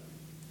blessing.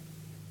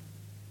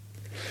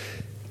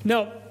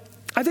 Now,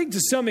 I think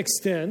to some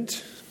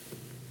extent,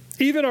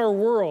 even our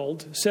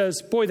world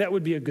says, boy, that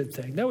would be a good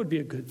thing. That would be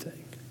a good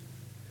thing.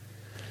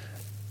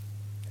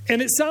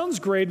 And it sounds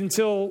great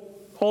until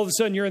all of a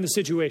sudden you're in the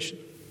situation.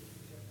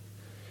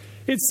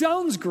 It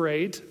sounds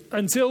great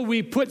until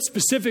we put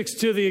specifics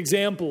to the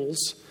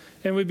examples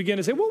and we begin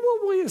to say, well,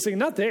 wait a second,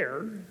 not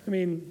there. I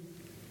mean,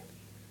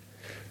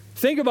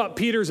 think about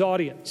Peter's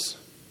audience.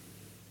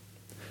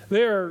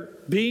 They're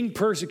being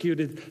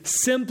persecuted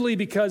simply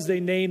because they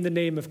name the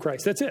name of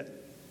Christ. That's it.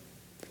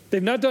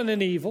 They've not done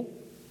any evil.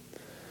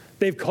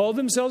 They've called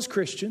themselves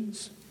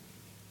Christians,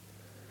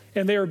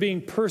 and they are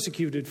being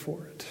persecuted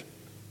for it.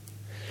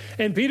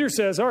 And Peter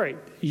says, all right,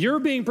 you're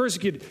being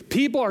persecuted.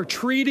 People are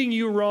treating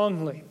you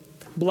wrongly.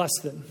 Bless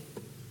them.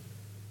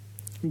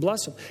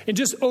 Bless them. And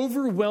just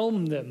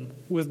overwhelm them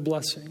with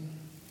blessing.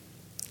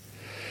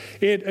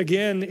 It,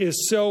 again,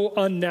 is so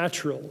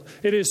unnatural.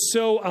 It is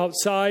so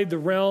outside the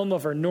realm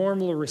of our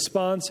normal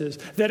responses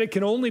that it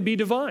can only be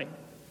divine.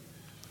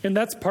 And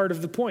that's part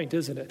of the point,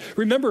 isn't it?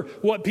 Remember,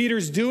 what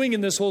Peter's doing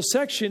in this whole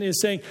section is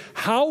saying,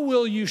 how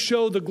will you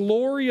show the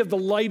glory of the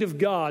light of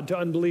God to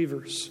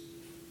unbelievers?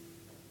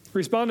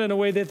 Respond in a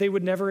way that they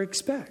would never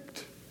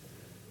expect.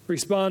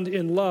 Respond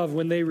in love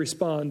when they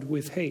respond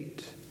with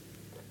hate.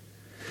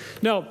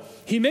 Now,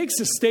 he makes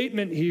a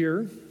statement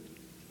here,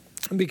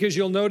 because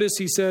you'll notice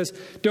he says,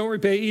 don't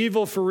repay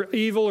evil for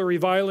evil or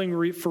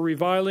reviling for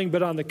reviling,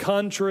 but on the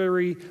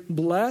contrary,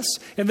 bless.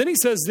 And then he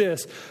says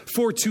this,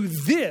 for to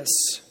this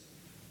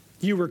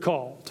you were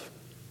called,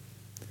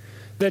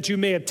 that you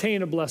may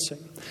obtain a blessing.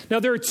 Now,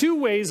 there are two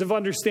ways of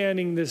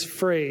understanding this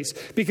phrase,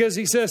 because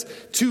he says,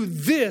 to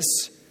this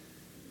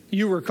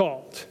you were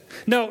called.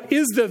 Now,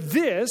 is the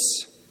this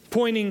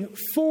pointing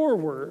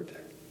forward,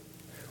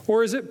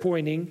 or is it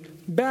pointing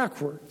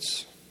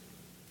backwards?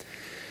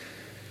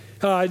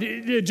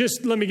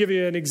 Just let me give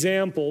you an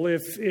example.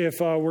 If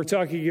we're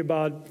talking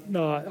about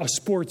a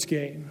sports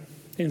game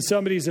and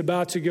somebody's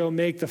about to go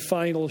make the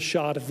final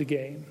shot of the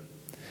game,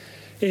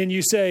 and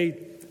you say,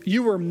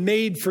 you were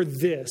made for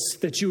this,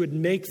 that you would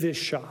make this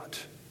shot.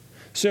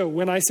 So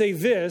when I say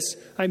this,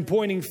 I'm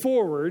pointing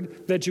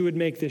forward that you would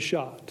make this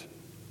shot.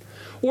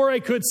 Or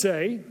I could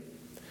say,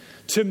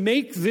 to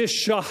make this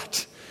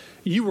shot,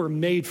 you were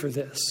made for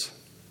this.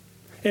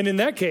 And in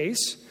that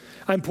case,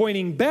 I'm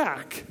pointing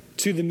back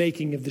to the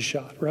making of the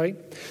shot, right?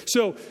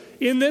 So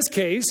in this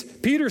case,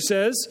 Peter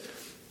says,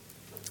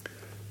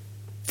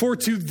 for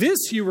to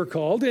this you were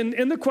called.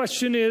 And the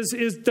question is,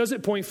 does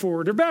it point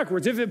forward or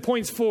backwards? If it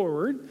points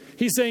forward,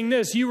 he's saying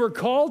this, you were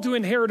called to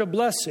inherit a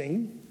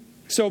blessing.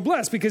 So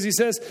blessed, because he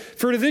says,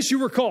 for to this you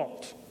were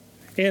called.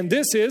 And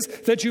this is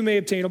that you may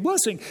obtain a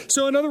blessing.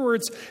 So in other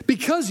words,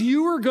 because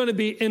you are going to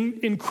be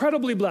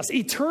incredibly blessed,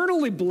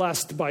 eternally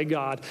blessed by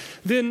God,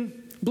 then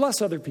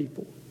bless other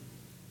people.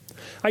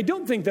 I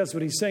don't think that's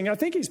what he's saying. I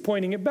think he's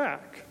pointing it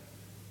back.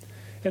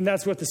 And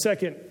that's what the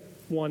second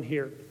one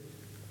here.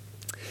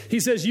 He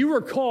says, you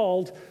were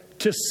called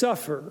to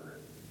suffer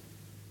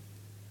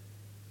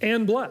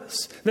and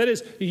bless. That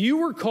is, you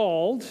were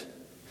called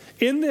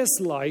in this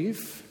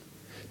life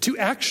to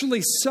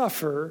actually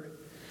suffer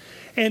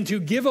and to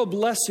give a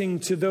blessing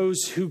to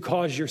those who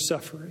cause your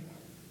suffering.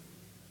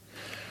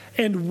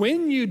 And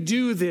when you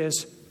do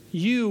this,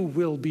 you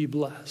will be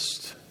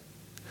blessed.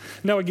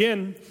 Now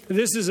again,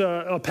 this is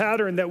a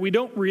pattern that we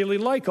don't really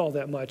like all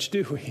that much,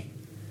 do we?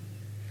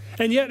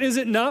 And yet, is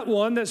it not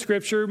one that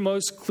Scripture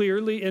most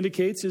clearly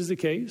indicates is the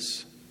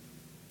case?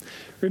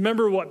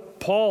 Remember what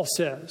Paul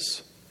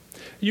says.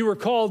 you were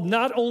called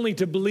not only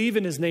to believe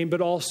in his name,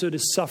 but also to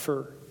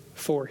suffer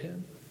for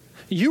him.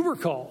 You were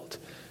called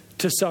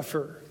to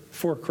suffer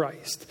for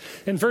Christ.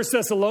 In 1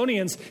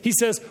 Thessalonians, he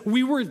says,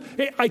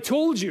 I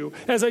told you,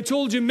 as I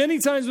told you many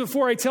times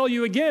before, I tell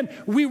you again,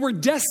 we were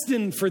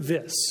destined for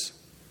this.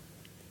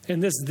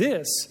 And this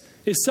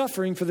is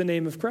suffering for the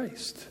name of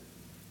Christ.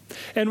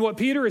 And what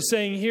Peter is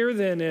saying here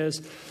then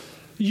is,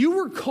 you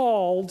were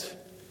called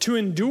to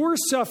endure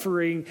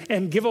suffering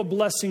and give a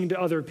blessing to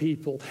other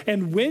people.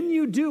 And when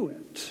you do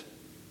it,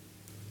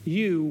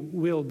 you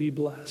will be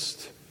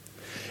blessed.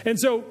 And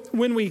so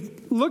when we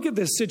look at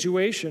this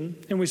situation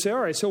and we say, all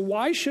right, so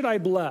why should I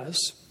bless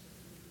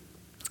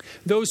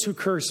those who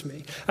curse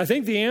me? I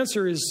think the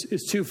answer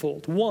is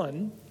twofold.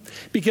 One,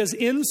 because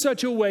in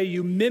such a way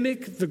you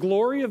mimic the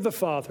glory of the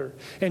Father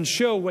and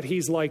show what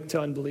he's like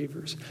to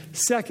unbelievers.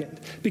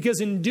 Second,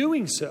 because in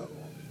doing so,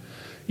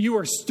 you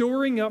are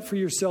storing up for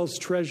yourselves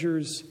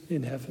treasures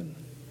in heaven.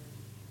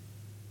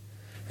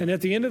 And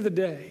at the end of the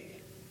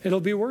day, it'll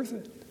be worth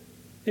it.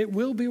 It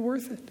will be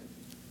worth it.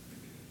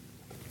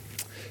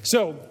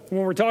 So,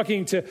 when we're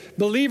talking to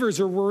believers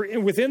or we're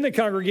within the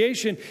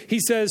congregation, he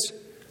says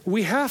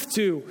we have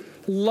to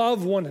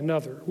love one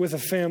another with a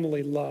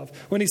family love.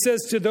 When he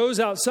says to those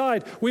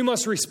outside, we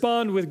must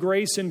respond with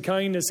grace and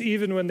kindness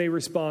even when they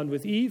respond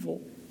with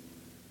evil.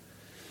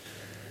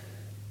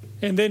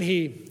 And then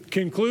he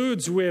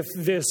concludes with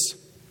this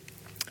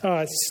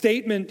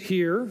statement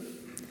here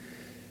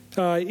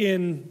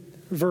in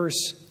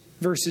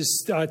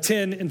verses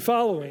 10 and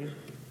following.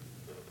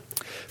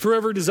 For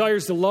whoever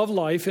desires to love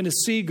life and to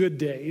see good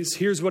days,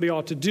 here's what he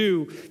ought to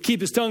do.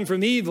 Keep his tongue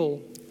from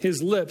evil,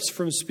 his lips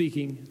from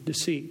speaking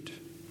deceit.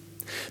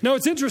 Now,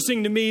 it's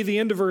interesting to me, the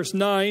end of verse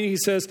 9, he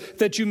says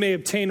that you may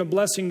obtain a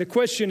blessing. The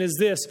question is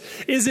this: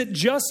 is it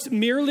just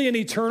merely an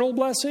eternal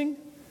blessing?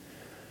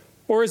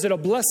 Or is it a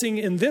blessing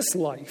in this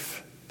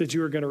life that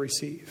you are going to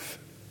receive?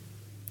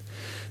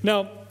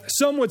 Now,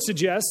 some would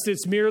suggest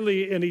it's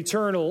merely an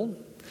eternal,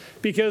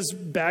 because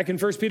back in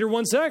 1 Peter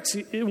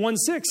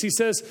 1:6, he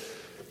says,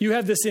 you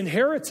have this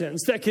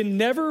inheritance that can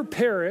never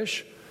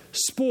perish,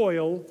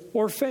 spoil,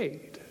 or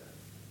fade.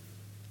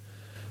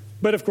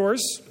 But of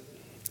course,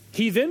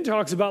 he then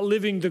talks about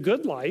living the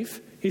good life.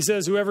 He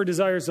says, whoever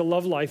desires to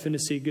love life and to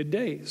see good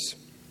days.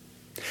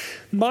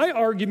 My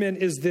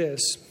argument is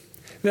this,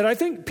 that I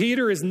think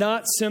Peter is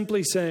not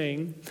simply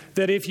saying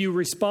that if you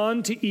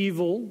respond to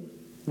evil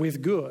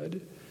with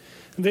good,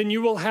 then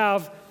you will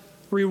have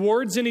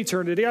rewards in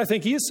eternity. I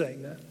think he is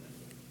saying that.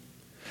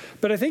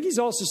 But I think he's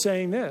also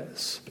saying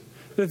this,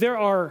 that there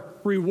are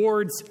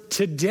rewards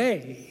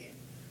today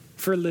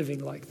for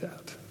living like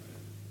that.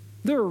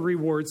 There are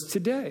rewards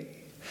today.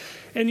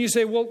 And you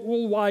say, well,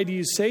 why do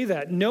you say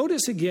that?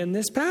 Notice again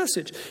this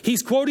passage.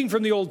 He's quoting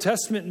from the Old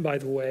Testament, by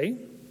the way,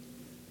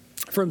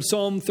 from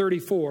Psalm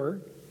 34.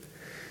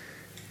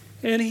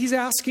 And he's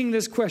asking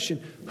this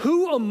question: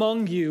 who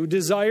among you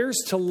desires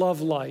to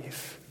love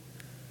life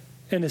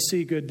and to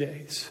see good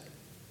days?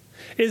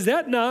 Is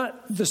that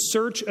not the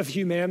search of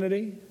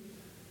humanity?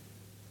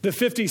 The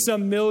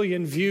 50-some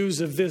million views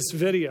of this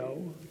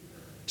video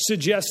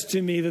suggest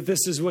to me that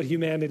this is what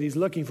humanity is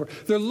looking for.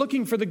 They're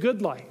looking for the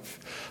good life.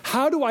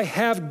 How do I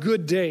have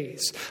good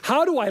days?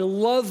 How do I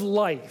love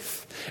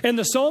life? And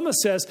the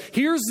psalmist says,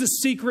 here's the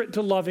secret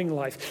to loving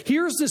life.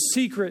 Here's the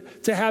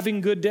secret to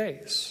having good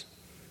days.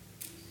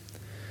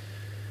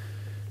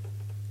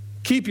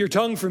 Keep your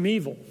tongue from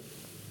evil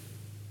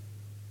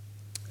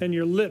and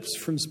your lips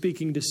from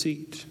speaking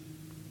deceit.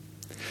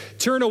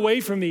 Turn away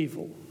from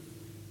evil.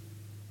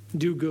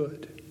 Do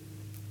good.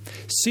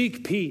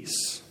 Seek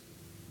peace.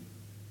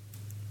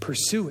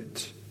 Pursue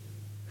it.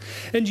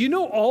 And you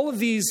know, all of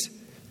these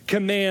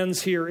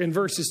commands here in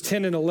verses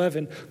 10 and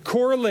 11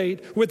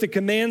 correlate with the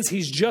commands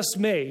he's just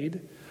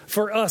made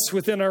for us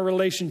within our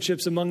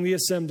relationships among the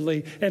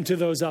assembly and to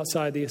those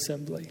outside the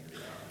assembly.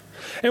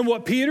 And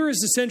what Peter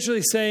is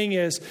essentially saying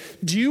is,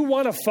 do you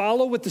want to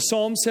follow what the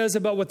Psalm says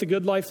about what the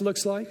good life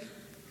looks like?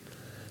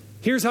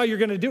 Here's how you're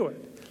going to do it.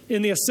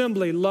 In the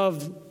assembly,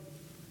 love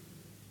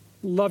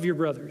your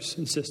brothers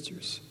and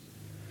sisters.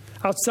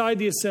 Outside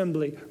the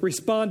assembly,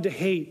 respond to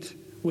hate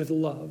with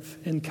love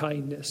and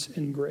kindness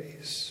and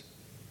grace.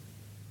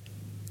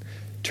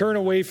 Turn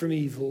away from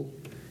evil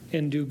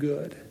and do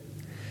good.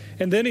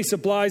 And then he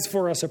supplies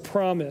for us a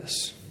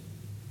promise.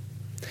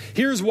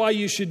 Here's why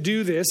you should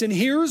do this, and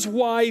here's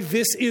why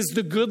this is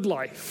the good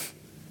life.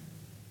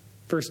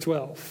 Verse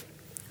 12.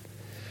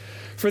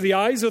 For the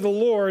eyes of the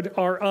Lord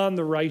are on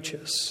the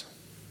righteous,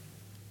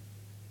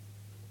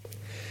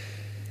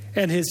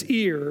 and his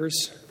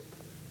ears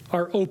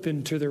are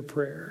open to their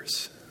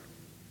prayers.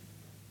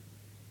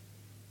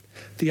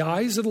 The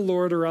eyes of the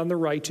Lord are on the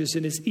righteous,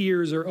 and his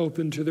ears are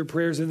open to their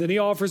prayers. And then he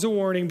offers a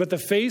warning, but the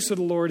face of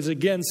the Lord is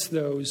against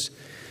those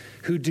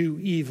who do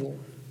evil.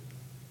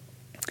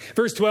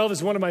 Verse 12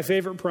 is one of my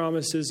favorite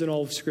promises in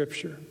all of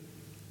Scripture.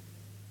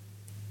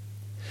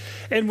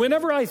 And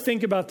whenever I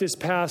think about this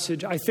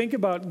passage, I think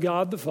about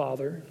God the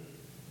Father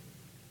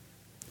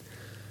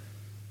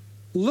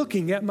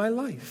looking at my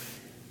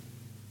life,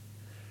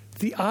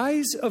 The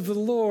eyes of the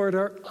Lord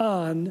are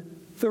on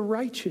the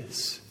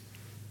righteous.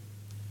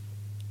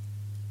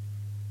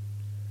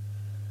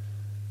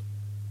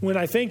 When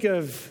I think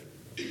of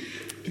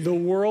the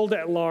world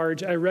at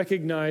large, I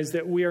recognize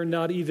that we are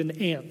not even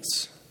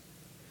ants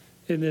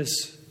in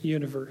this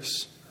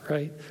universe,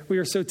 right? We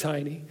are so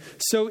tiny,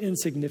 so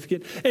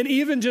insignificant. And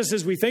even just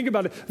as we think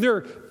about it, there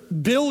are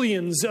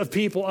billions of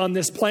people on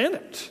this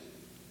planet.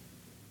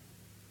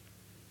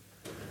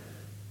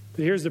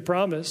 But here's the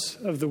promise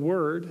of the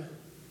Word.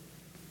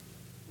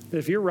 That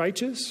if you're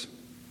righteous,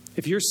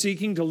 if you're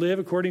seeking to live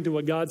according to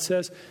what God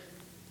says,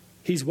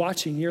 He's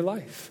watching your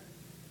life.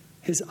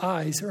 His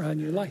eyes are on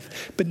your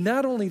life. But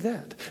not only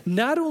that,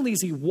 not only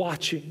is He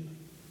watching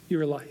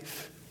your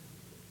life,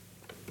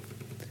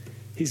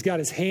 He's got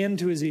His hand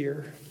to His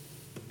ear.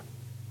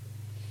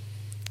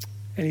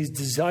 And He's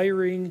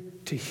desiring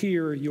to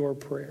hear your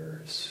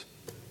prayers.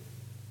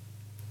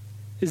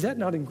 Is that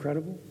not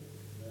incredible?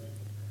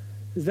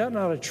 Is that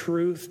not a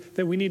truth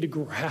that we need to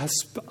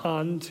grasp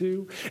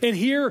onto? And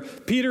here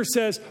Peter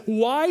says,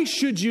 why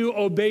should you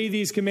obey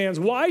these commands?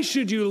 Why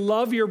should you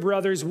love your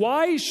brothers?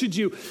 Why should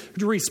you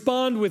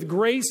respond with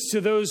grace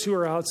to those who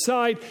are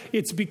outside?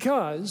 It's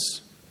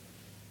because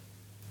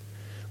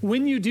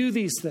when you do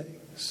these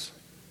things,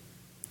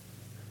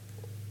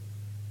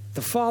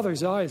 the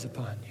Father's eye is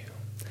upon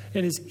you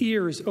and His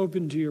ear is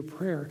open to your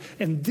prayer.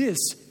 And this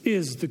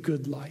is the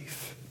good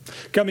life.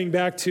 Coming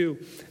back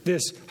to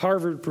this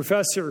Harvard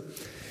professor,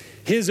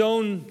 his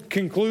own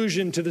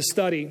conclusion to the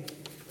study,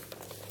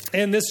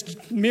 and this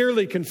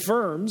merely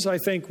confirms, I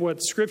think,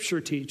 what Scripture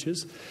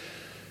teaches.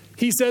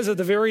 He says at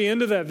the very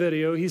end of that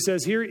video, he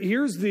says,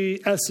 here's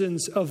the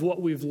essence of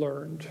what we've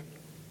learned.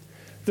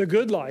 The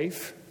good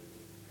life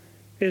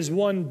is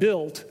one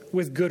built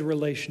with good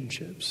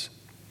relationships.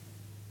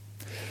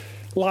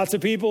 Lots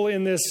of people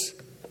in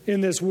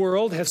this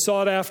world have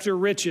sought after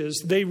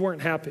riches. They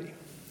weren't happy.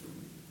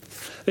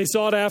 They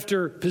sought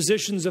after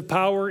positions of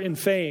power and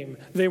fame.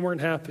 They weren't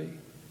happy.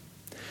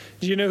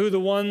 Do you know who the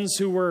ones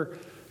who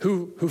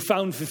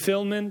found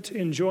fulfillment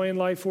and joy in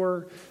life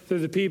were? They're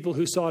the people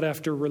who sought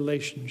after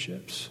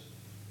relationships.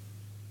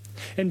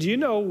 And do you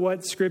know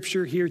what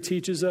Scripture here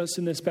teaches us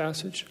in this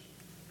passage?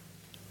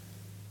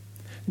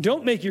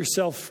 Don't make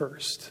yourself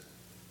first.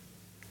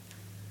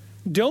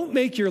 Don't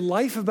make your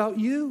life about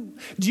you.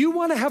 Do you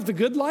want to have the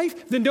good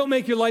life? Then don't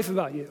make your life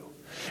about you.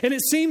 And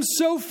it seems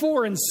so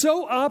foreign,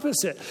 so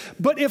opposite.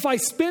 But if I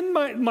spend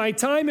my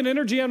time and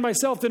energy on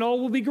myself, then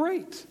all will be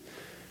great.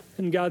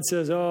 And God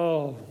says,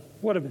 oh,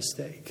 what a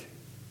mistake.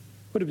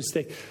 What a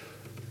mistake.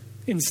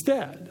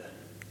 Instead,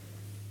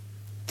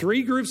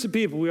 3 groups of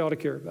people we ought to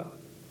care about.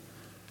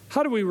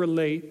 How do we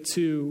relate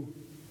to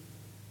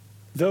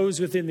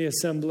those within the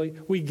assembly?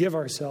 We give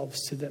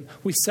ourselves to them.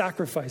 We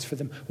sacrifice for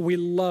them. We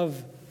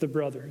love the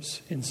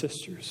brothers and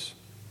sisters.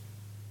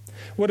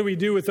 What do we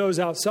do with those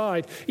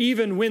outside?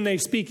 Even when they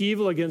speak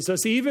evil against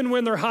us, even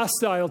when they're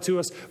hostile to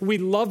us, we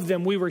love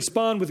them. We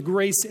respond with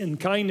grace and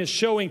kindness,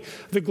 showing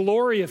the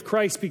glory of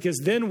Christ, because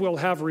then we'll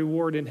have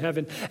reward in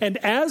heaven. And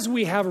as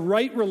we have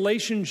right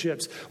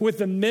relationships with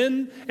the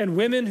men and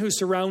women who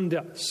surround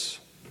us,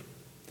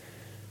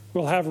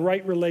 we'll have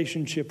right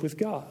relationship with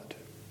God.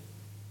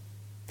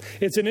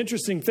 It's an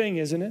interesting thing,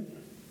 isn't it?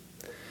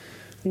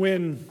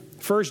 When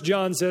 1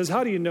 John says,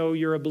 how do you know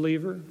you're a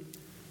believer?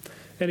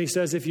 And he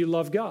says, if you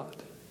love God.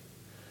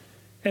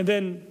 And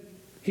then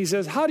he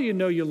says, how do you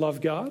know you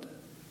love God?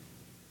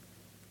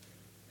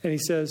 And he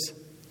says,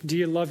 do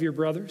you love your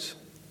brothers?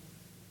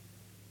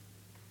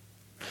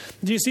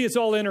 Do you see it's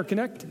all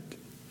interconnected?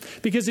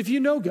 Because if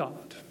you know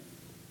God,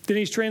 then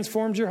He's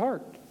transformed your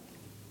heart.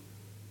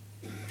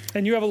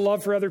 And you have a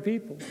love for other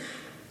people.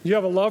 You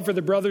have a love for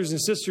the brothers and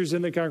sisters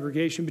in the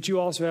congregation, but you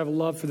also have a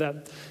love for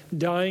that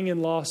dying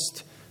and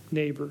lost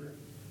neighbor.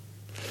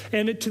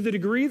 And to the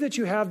degree that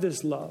you have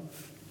this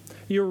love,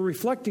 you're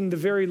reflecting the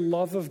very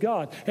love of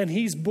God. And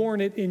He's borne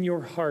it in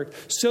your heart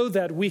so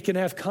that we can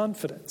have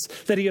confidence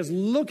that He is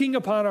looking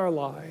upon our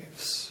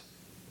lives.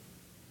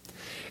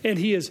 And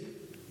He is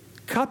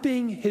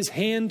cupping His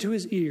hand to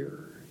His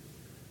ear,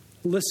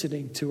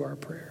 listening to our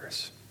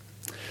prayers.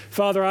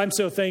 Father, I'm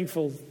so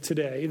thankful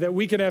today that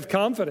we can have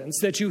confidence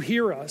that You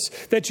hear us,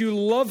 that You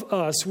love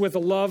us with a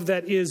love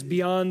that is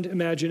beyond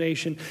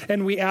imagination.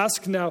 And we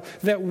ask now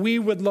that we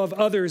would love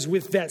others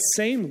with that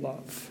same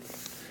love.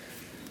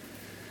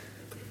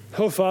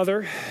 Oh,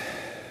 Father,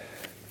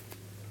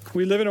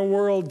 we live in a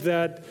world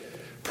that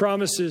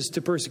promises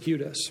to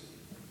persecute us.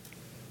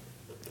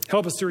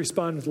 Help us to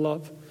respond with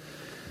love.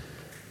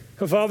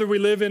 Oh, Father, we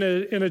live in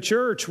a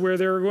church where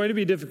there are going to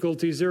be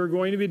difficulties, there are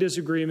going to be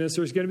disagreements,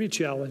 there's going to be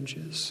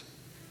challenges.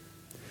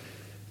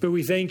 But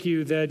we thank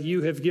You that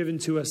You have given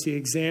to us the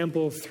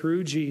example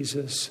through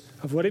Jesus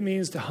of what it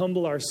means to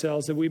humble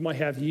ourselves, that we might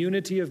have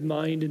unity of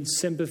mind and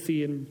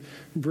sympathy and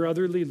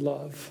brotherly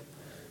love.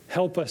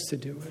 Help us to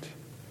do it.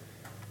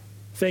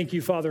 Thank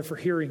You, Father, for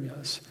hearing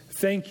us.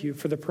 Thank You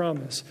for the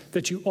promise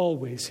that You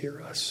always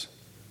hear us.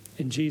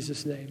 In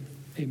Jesus' name,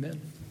 amen.